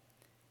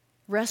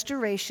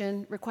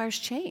 Restoration requires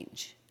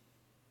change.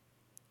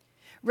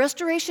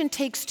 Restoration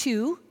takes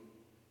two,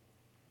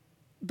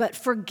 but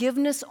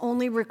forgiveness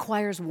only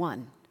requires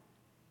one.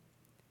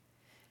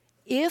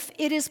 If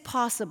it is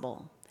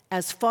possible,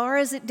 as far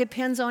as it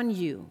depends on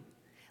you,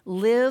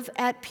 live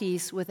at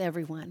peace with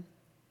everyone.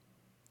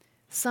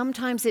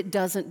 Sometimes it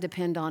doesn't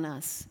depend on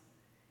us.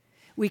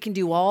 We can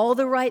do all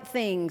the right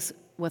things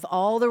with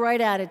all the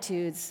right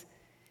attitudes,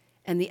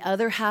 and the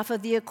other half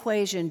of the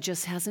equation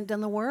just hasn't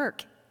done the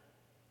work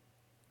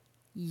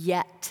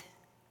yet.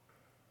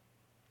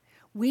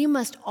 We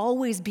must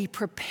always be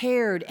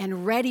prepared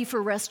and ready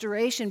for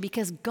restoration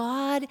because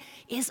God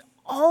is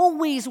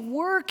always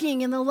working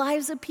in the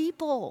lives of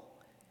people.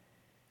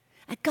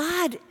 And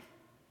God,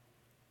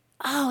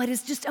 it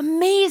is just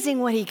amazing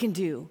what He can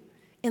do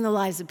in the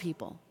lives of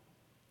people.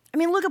 I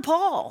mean, look at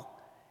Paul.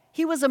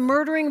 He was a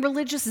murdering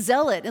religious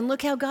zealot, and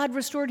look how God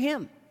restored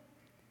him.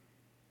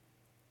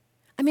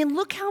 I mean,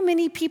 look how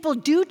many people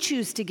do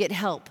choose to get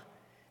help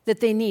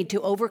that they need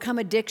to overcome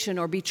addiction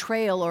or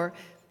betrayal or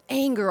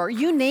anger or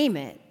you name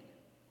it.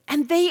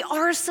 And they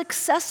are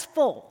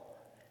successful.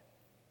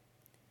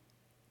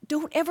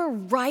 Don't ever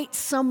write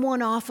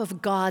someone off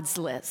of God's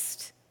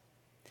list.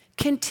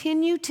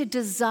 Continue to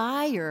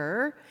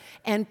desire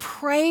and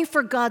pray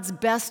for God's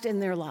best in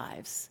their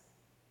lives.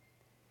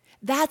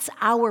 That's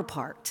our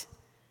part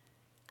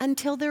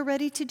until they're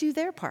ready to do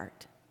their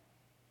part.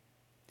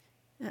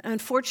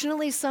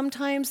 Unfortunately,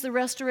 sometimes the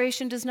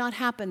restoration does not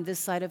happen this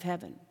side of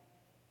heaven.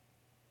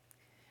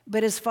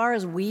 But as far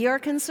as we are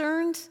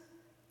concerned,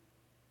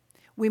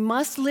 we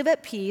must live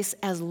at peace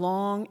as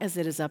long as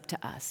it is up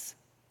to us.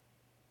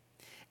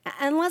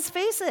 And let's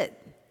face it,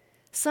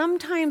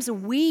 sometimes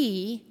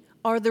we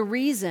are the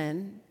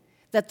reason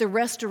that the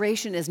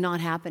restoration is not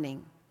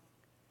happening.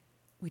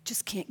 We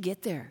just can't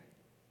get there.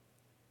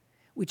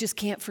 We just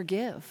can't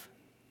forgive.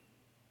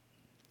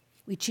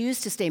 We choose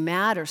to stay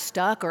mad or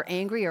stuck or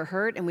angry or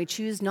hurt, and we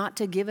choose not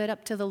to give it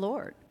up to the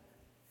Lord.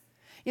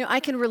 You know,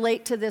 I can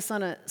relate to this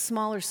on a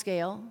smaller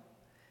scale.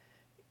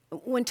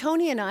 When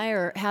Tony and I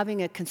are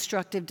having a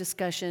constructive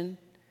discussion,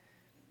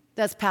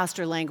 that's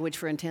pastor language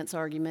for intense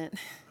argument.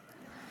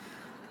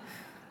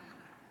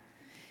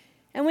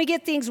 And we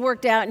get things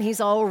worked out, and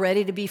he's all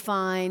ready to be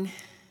fine.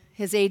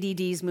 His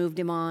ADD's moved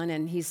him on,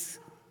 and he is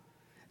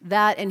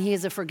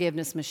a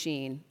forgiveness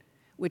machine,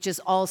 which is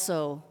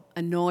also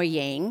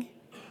annoying.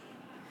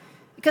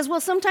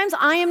 Because, sometimes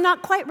I am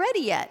not quite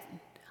ready yet.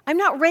 I'm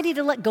not ready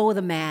to let go of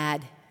the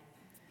mad.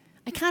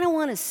 I kind of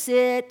want to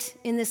sit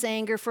in this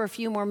anger for a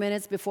few more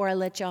minutes before I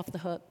let you off the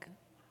hook.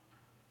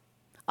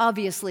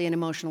 Obviously, an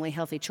emotionally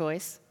healthy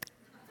choice.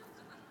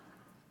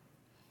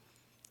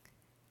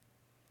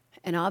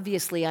 And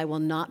obviously, I will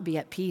not be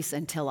at peace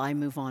until I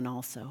move on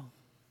also.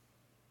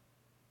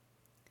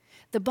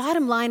 The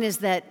bottom line is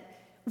that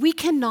we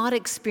cannot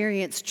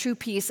experience true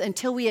peace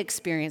until we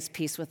experience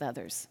peace with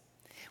others.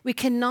 We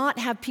cannot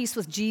have peace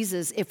with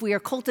Jesus if we are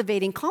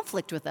cultivating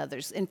conflict with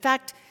others. In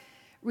fact,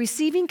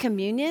 receiving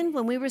communion,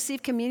 when we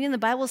receive communion, the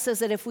Bible says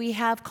that if we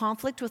have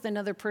conflict with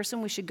another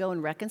person, we should go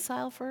and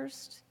reconcile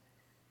first.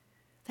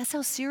 That's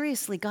how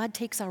seriously God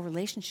takes our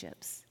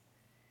relationships.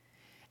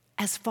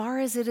 As far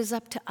as it is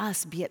up to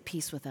us, be at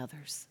peace with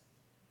others.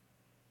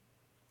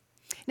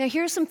 Now,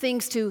 here are some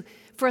things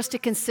for us to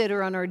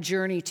consider on our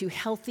journey to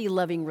healthy,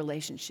 loving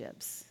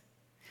relationships.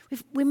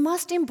 We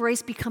must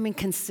embrace becoming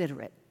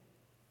considerate.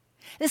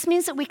 This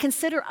means that we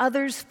consider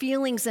others'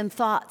 feelings and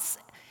thoughts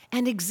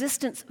and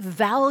existence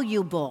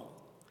valuable,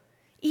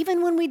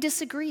 even when we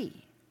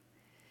disagree.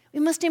 We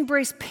must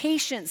embrace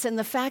patience and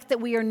the fact that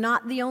we are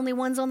not the only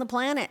ones on the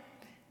planet.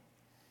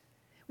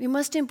 We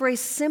must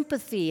embrace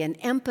sympathy and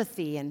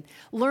empathy and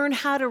learn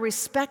how to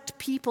respect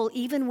people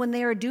even when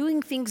they are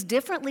doing things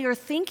differently or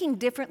thinking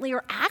differently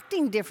or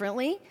acting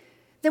differently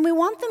than we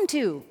want them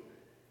to.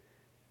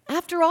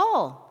 After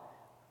all,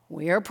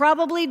 we are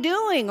probably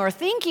doing or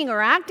thinking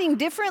or acting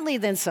differently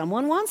than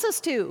someone wants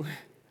us to.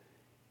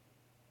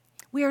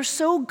 We are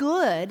so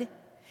good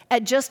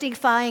at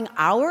justifying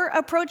our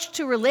approach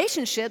to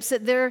relationships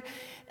that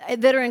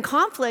are in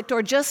conflict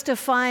or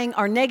justifying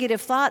our negative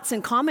thoughts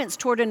and comments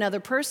toward another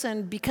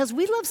person because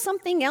we love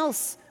something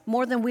else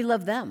more than we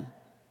love them.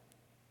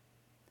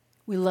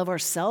 We love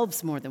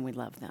ourselves more than we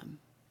love them.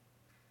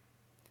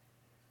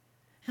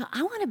 Now,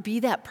 I want to be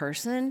that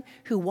person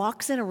who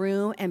walks in a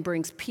room and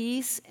brings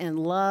peace and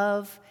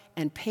love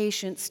and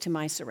patience to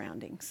my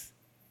surroundings.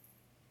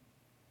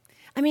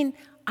 I mean,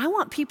 I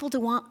want people to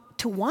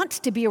want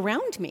to be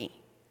around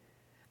me.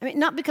 I mean,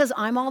 not because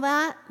I'm all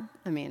that.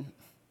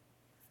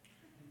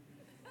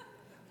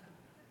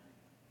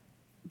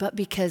 But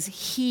because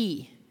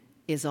He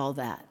is all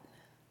that,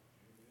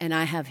 and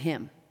I have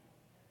Him.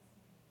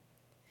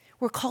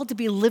 We're called to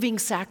be living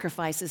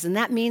sacrifices, and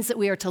that means that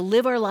we are to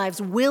live our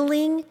lives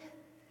willing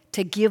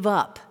to give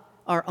up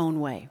our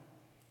own way.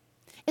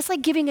 It's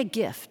like giving a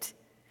gift.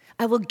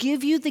 I will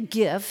give you the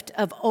gift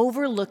of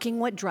overlooking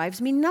what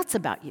drives me nuts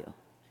about you.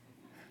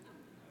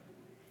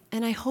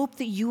 And I hope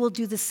that you will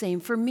do the same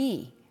for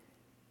me.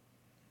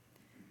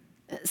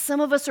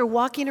 Some of us are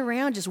walking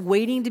around just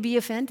waiting to be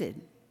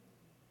offended.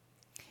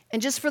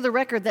 And just for the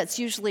record, that's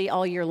usually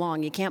all year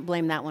long. You can't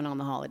blame that one on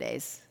the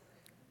holidays.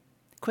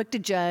 Quick to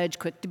judge,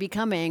 quick to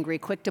become angry,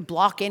 quick to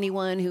block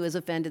anyone who has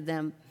offended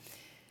them.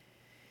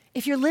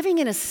 If you're living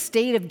in a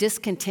state of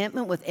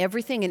discontentment with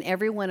everything and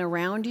everyone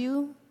around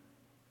you,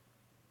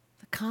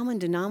 the common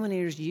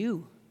denominator is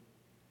you.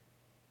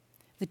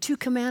 The 2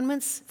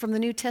 commandments from the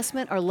New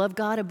Testament are love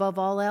God above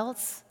all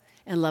else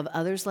and love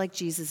others like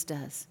Jesus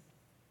does.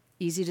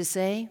 Easy to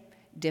say,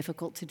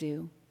 difficult to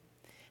do.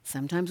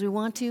 Sometimes we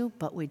want to,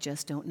 but we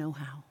just don't know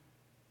how.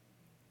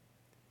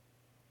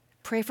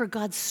 Pray for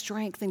God's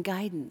strength and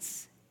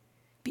guidance.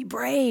 Be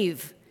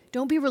brave.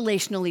 Don't be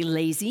relationally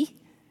lazy.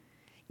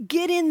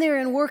 Get in there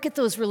and work at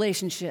those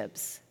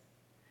relationships.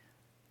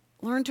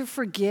 Learn to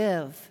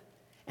forgive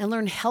and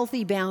learn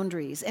healthy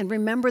boundaries. And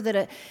remember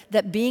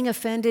that being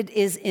offended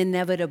is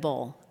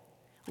inevitable.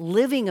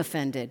 Living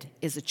offended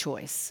is a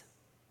choice.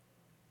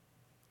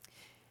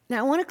 Now,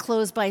 I want to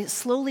close by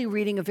slowly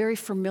reading a very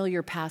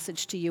familiar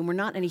passage to you. And we're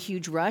not in a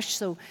huge rush,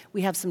 so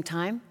we have some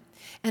time.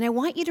 And I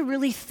want you to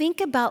really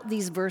think about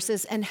these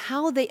verses and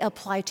how they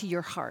apply to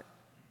your heart.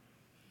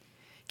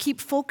 Keep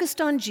focused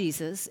on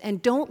Jesus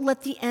and don't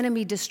let the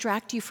enemy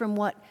distract you from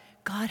what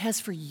God has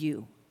for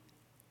you.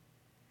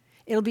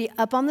 It'll be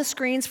up on the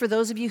screens for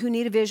those of you who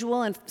need a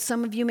visual, and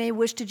some of you may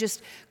wish to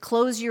just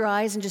close your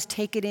eyes and just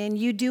take it in.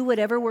 You do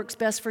whatever works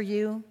best for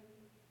you,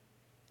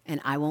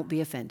 and I won't be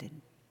offended.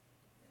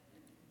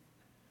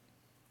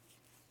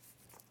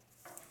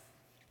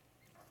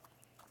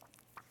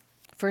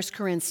 1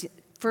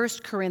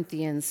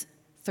 Corinthians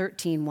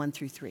 13,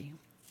 1-3.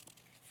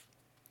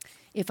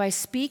 If I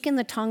speak in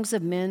the tongues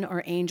of men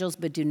or angels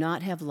but do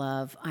not have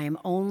love, I am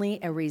only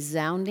a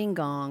resounding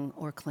gong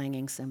or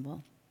clanging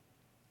cymbal.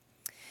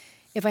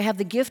 If I have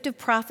the gift of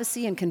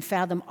prophecy and can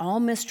fathom all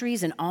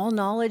mysteries and all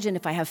knowledge, and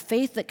if I have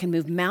faith that can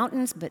move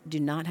mountains but do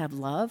not have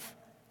love,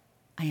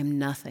 I am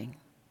nothing.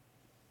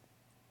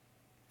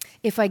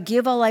 If I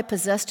give all I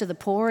possess to the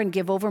poor and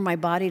give over my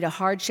body to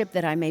hardship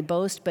that I may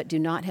boast but do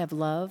not have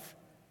love,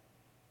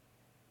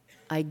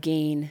 I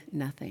gain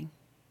nothing.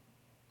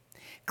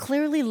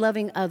 Clearly,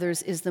 loving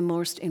others is the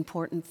most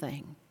important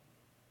thing.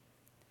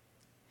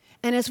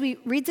 And as we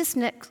read this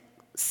next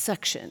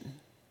section,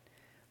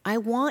 I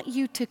want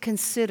you to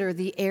consider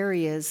the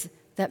areas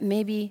that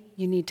maybe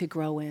you need to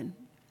grow in.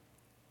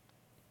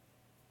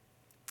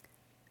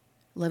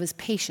 Love is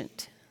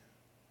patient.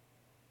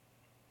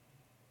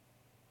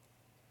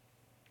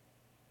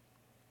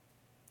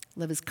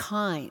 Love is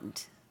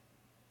kind.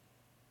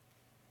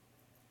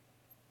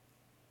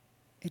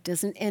 It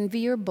doesn't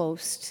envy or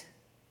boast.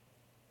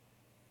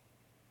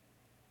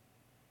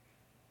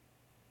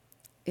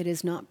 It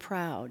is not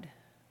proud.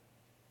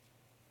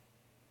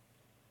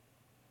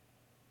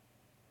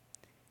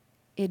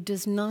 It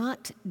does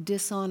not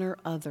dishonor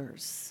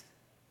others,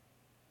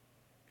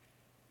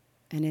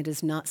 and it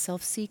is not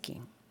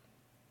self-seeking.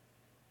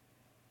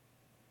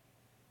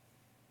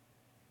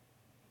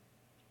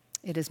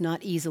 It is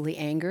not easily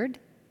angered,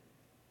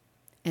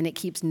 and it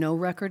keeps no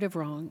record of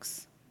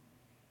wrongs.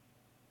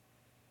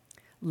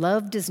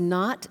 Love does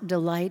not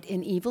delight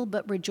in evil,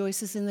 but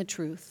rejoices in the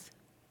truth.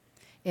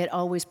 It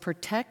always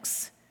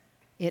protects,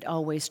 it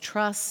always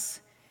trusts,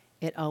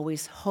 it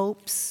always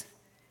hopes,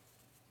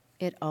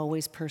 it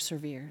always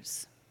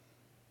perseveres.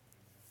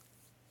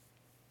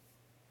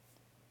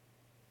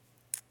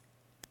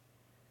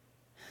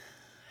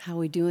 How are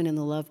we doing in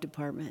the love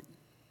department?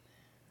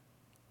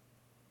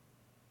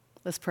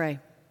 Let's pray.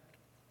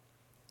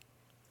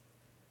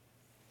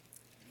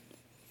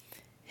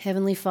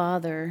 Heavenly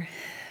Father,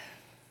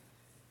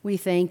 we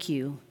thank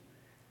you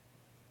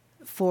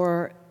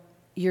for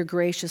your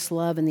gracious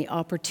love and the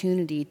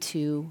opportunity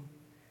to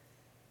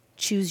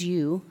choose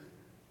you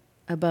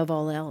above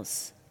all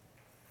else.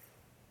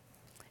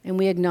 And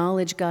we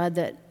acknowledge, God,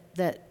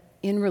 that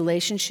in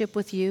relationship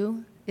with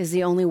you is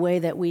the only way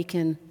that we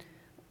can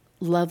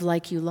love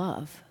like you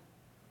love.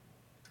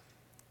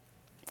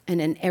 And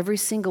in every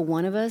single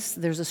one of us,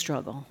 there's a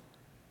struggle.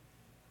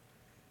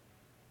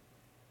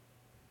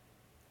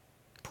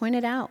 Point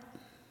it out.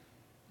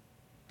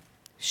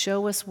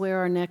 Show us where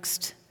our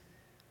next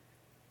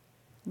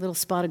little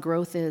spot of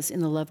growth is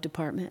in the love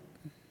department.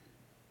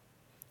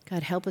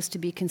 God, help us to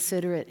be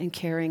considerate and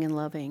caring and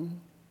loving.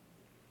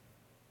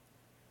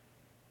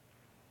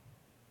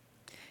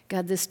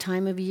 God, this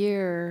time of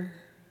year,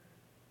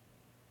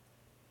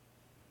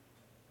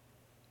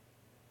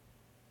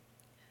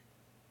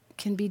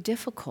 can be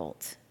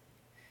difficult.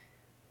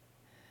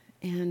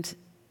 And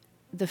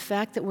the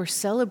fact that we're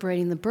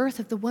celebrating the birth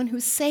of the one who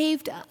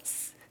saved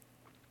us,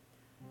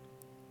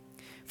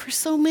 for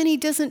so many,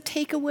 doesn't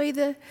take away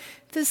the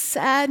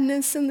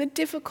sadness and the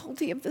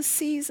difficulty of the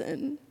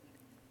season.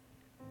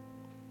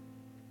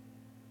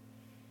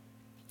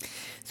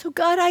 So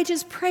God, I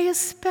just pray a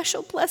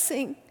special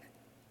blessing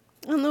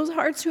on those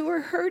hearts who are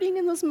hurting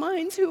and those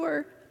minds who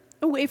are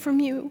away from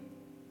you.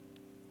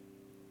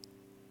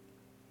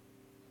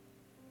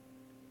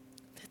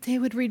 That they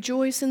would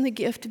rejoice in the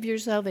gift of your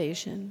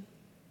salvation.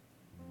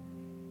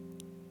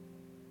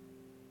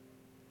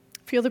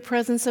 Feel the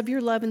presence of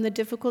your love in the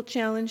difficult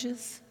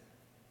challenges.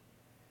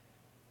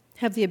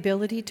 Have the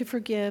ability to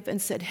forgive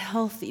and set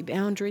healthy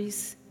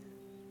boundaries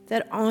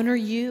that honor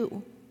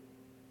you.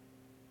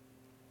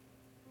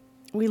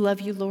 We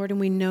love you, Lord, and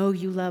we know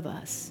you love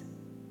us.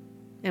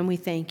 And we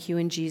thank you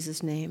in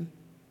Jesus' name.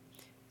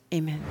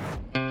 Amen.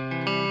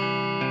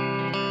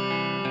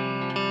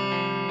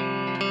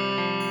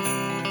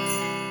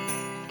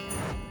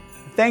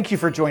 Thank you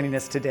for joining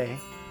us today.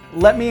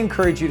 Let me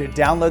encourage you to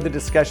download the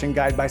discussion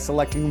guide by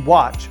selecting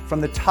Watch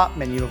from the top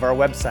menu of our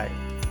website.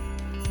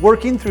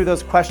 Working through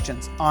those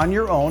questions on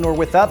your own or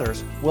with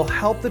others will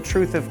help the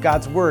truth of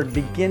God's Word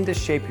begin to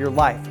shape your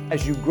life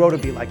as you grow to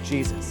be like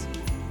Jesus.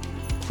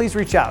 Please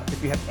reach out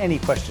if you have any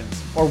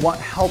questions or want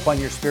help on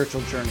your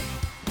spiritual journey.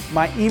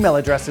 My email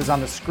address is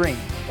on the screen,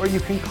 or you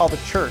can call the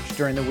church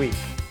during the week.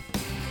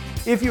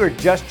 If you are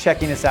just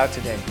checking us out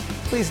today,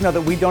 please know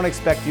that we don't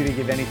expect you to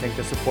give anything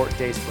to support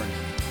Dayspring.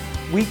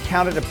 We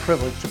count it a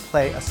privilege to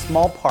play a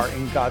small part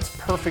in God's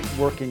perfect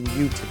work in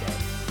you today.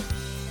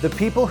 The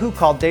people who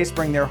call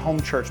Dayspring their home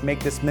church make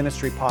this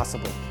ministry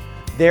possible.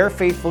 Their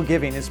faithful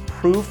giving is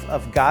proof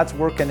of God's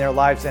work in their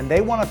lives, and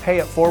they want to pay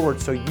it forward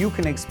so you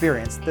can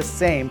experience the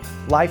same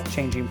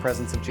life-changing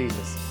presence of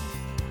Jesus.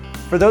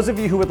 For those of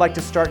you who would like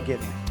to start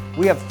giving,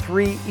 we have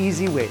 3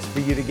 easy ways for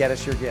you to get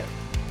us your gift.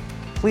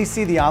 Please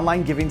see the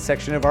online giving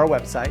section of our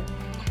website,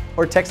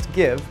 or text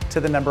GIVE to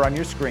the number on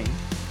your screen,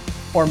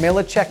 or mail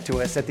a check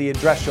to us at the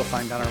address you'll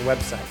find on our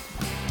website.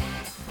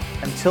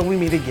 Until we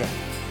meet again,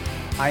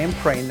 I am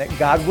praying that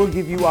God will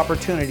give you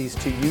opportunities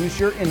to use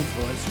your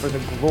influence for the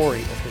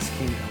glory of His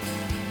kingdom.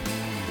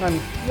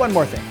 And one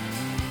more thing.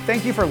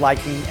 Thank you for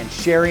liking and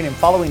sharing and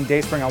following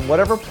Dayspring on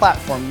whatever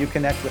platform you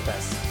connect with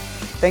us.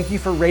 Thank you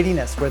for rating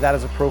us where that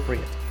is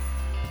appropriate.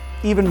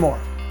 Even more,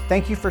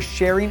 thank you for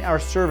sharing our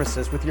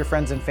services with your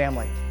friends and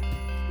family.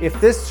 If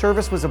this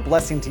service was a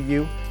blessing to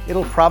you,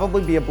 it'll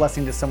probably be a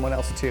blessing to someone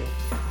else too.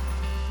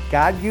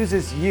 God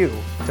uses you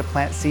to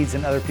plant seeds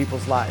in other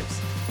people's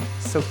lives,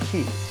 so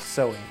keep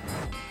sowing.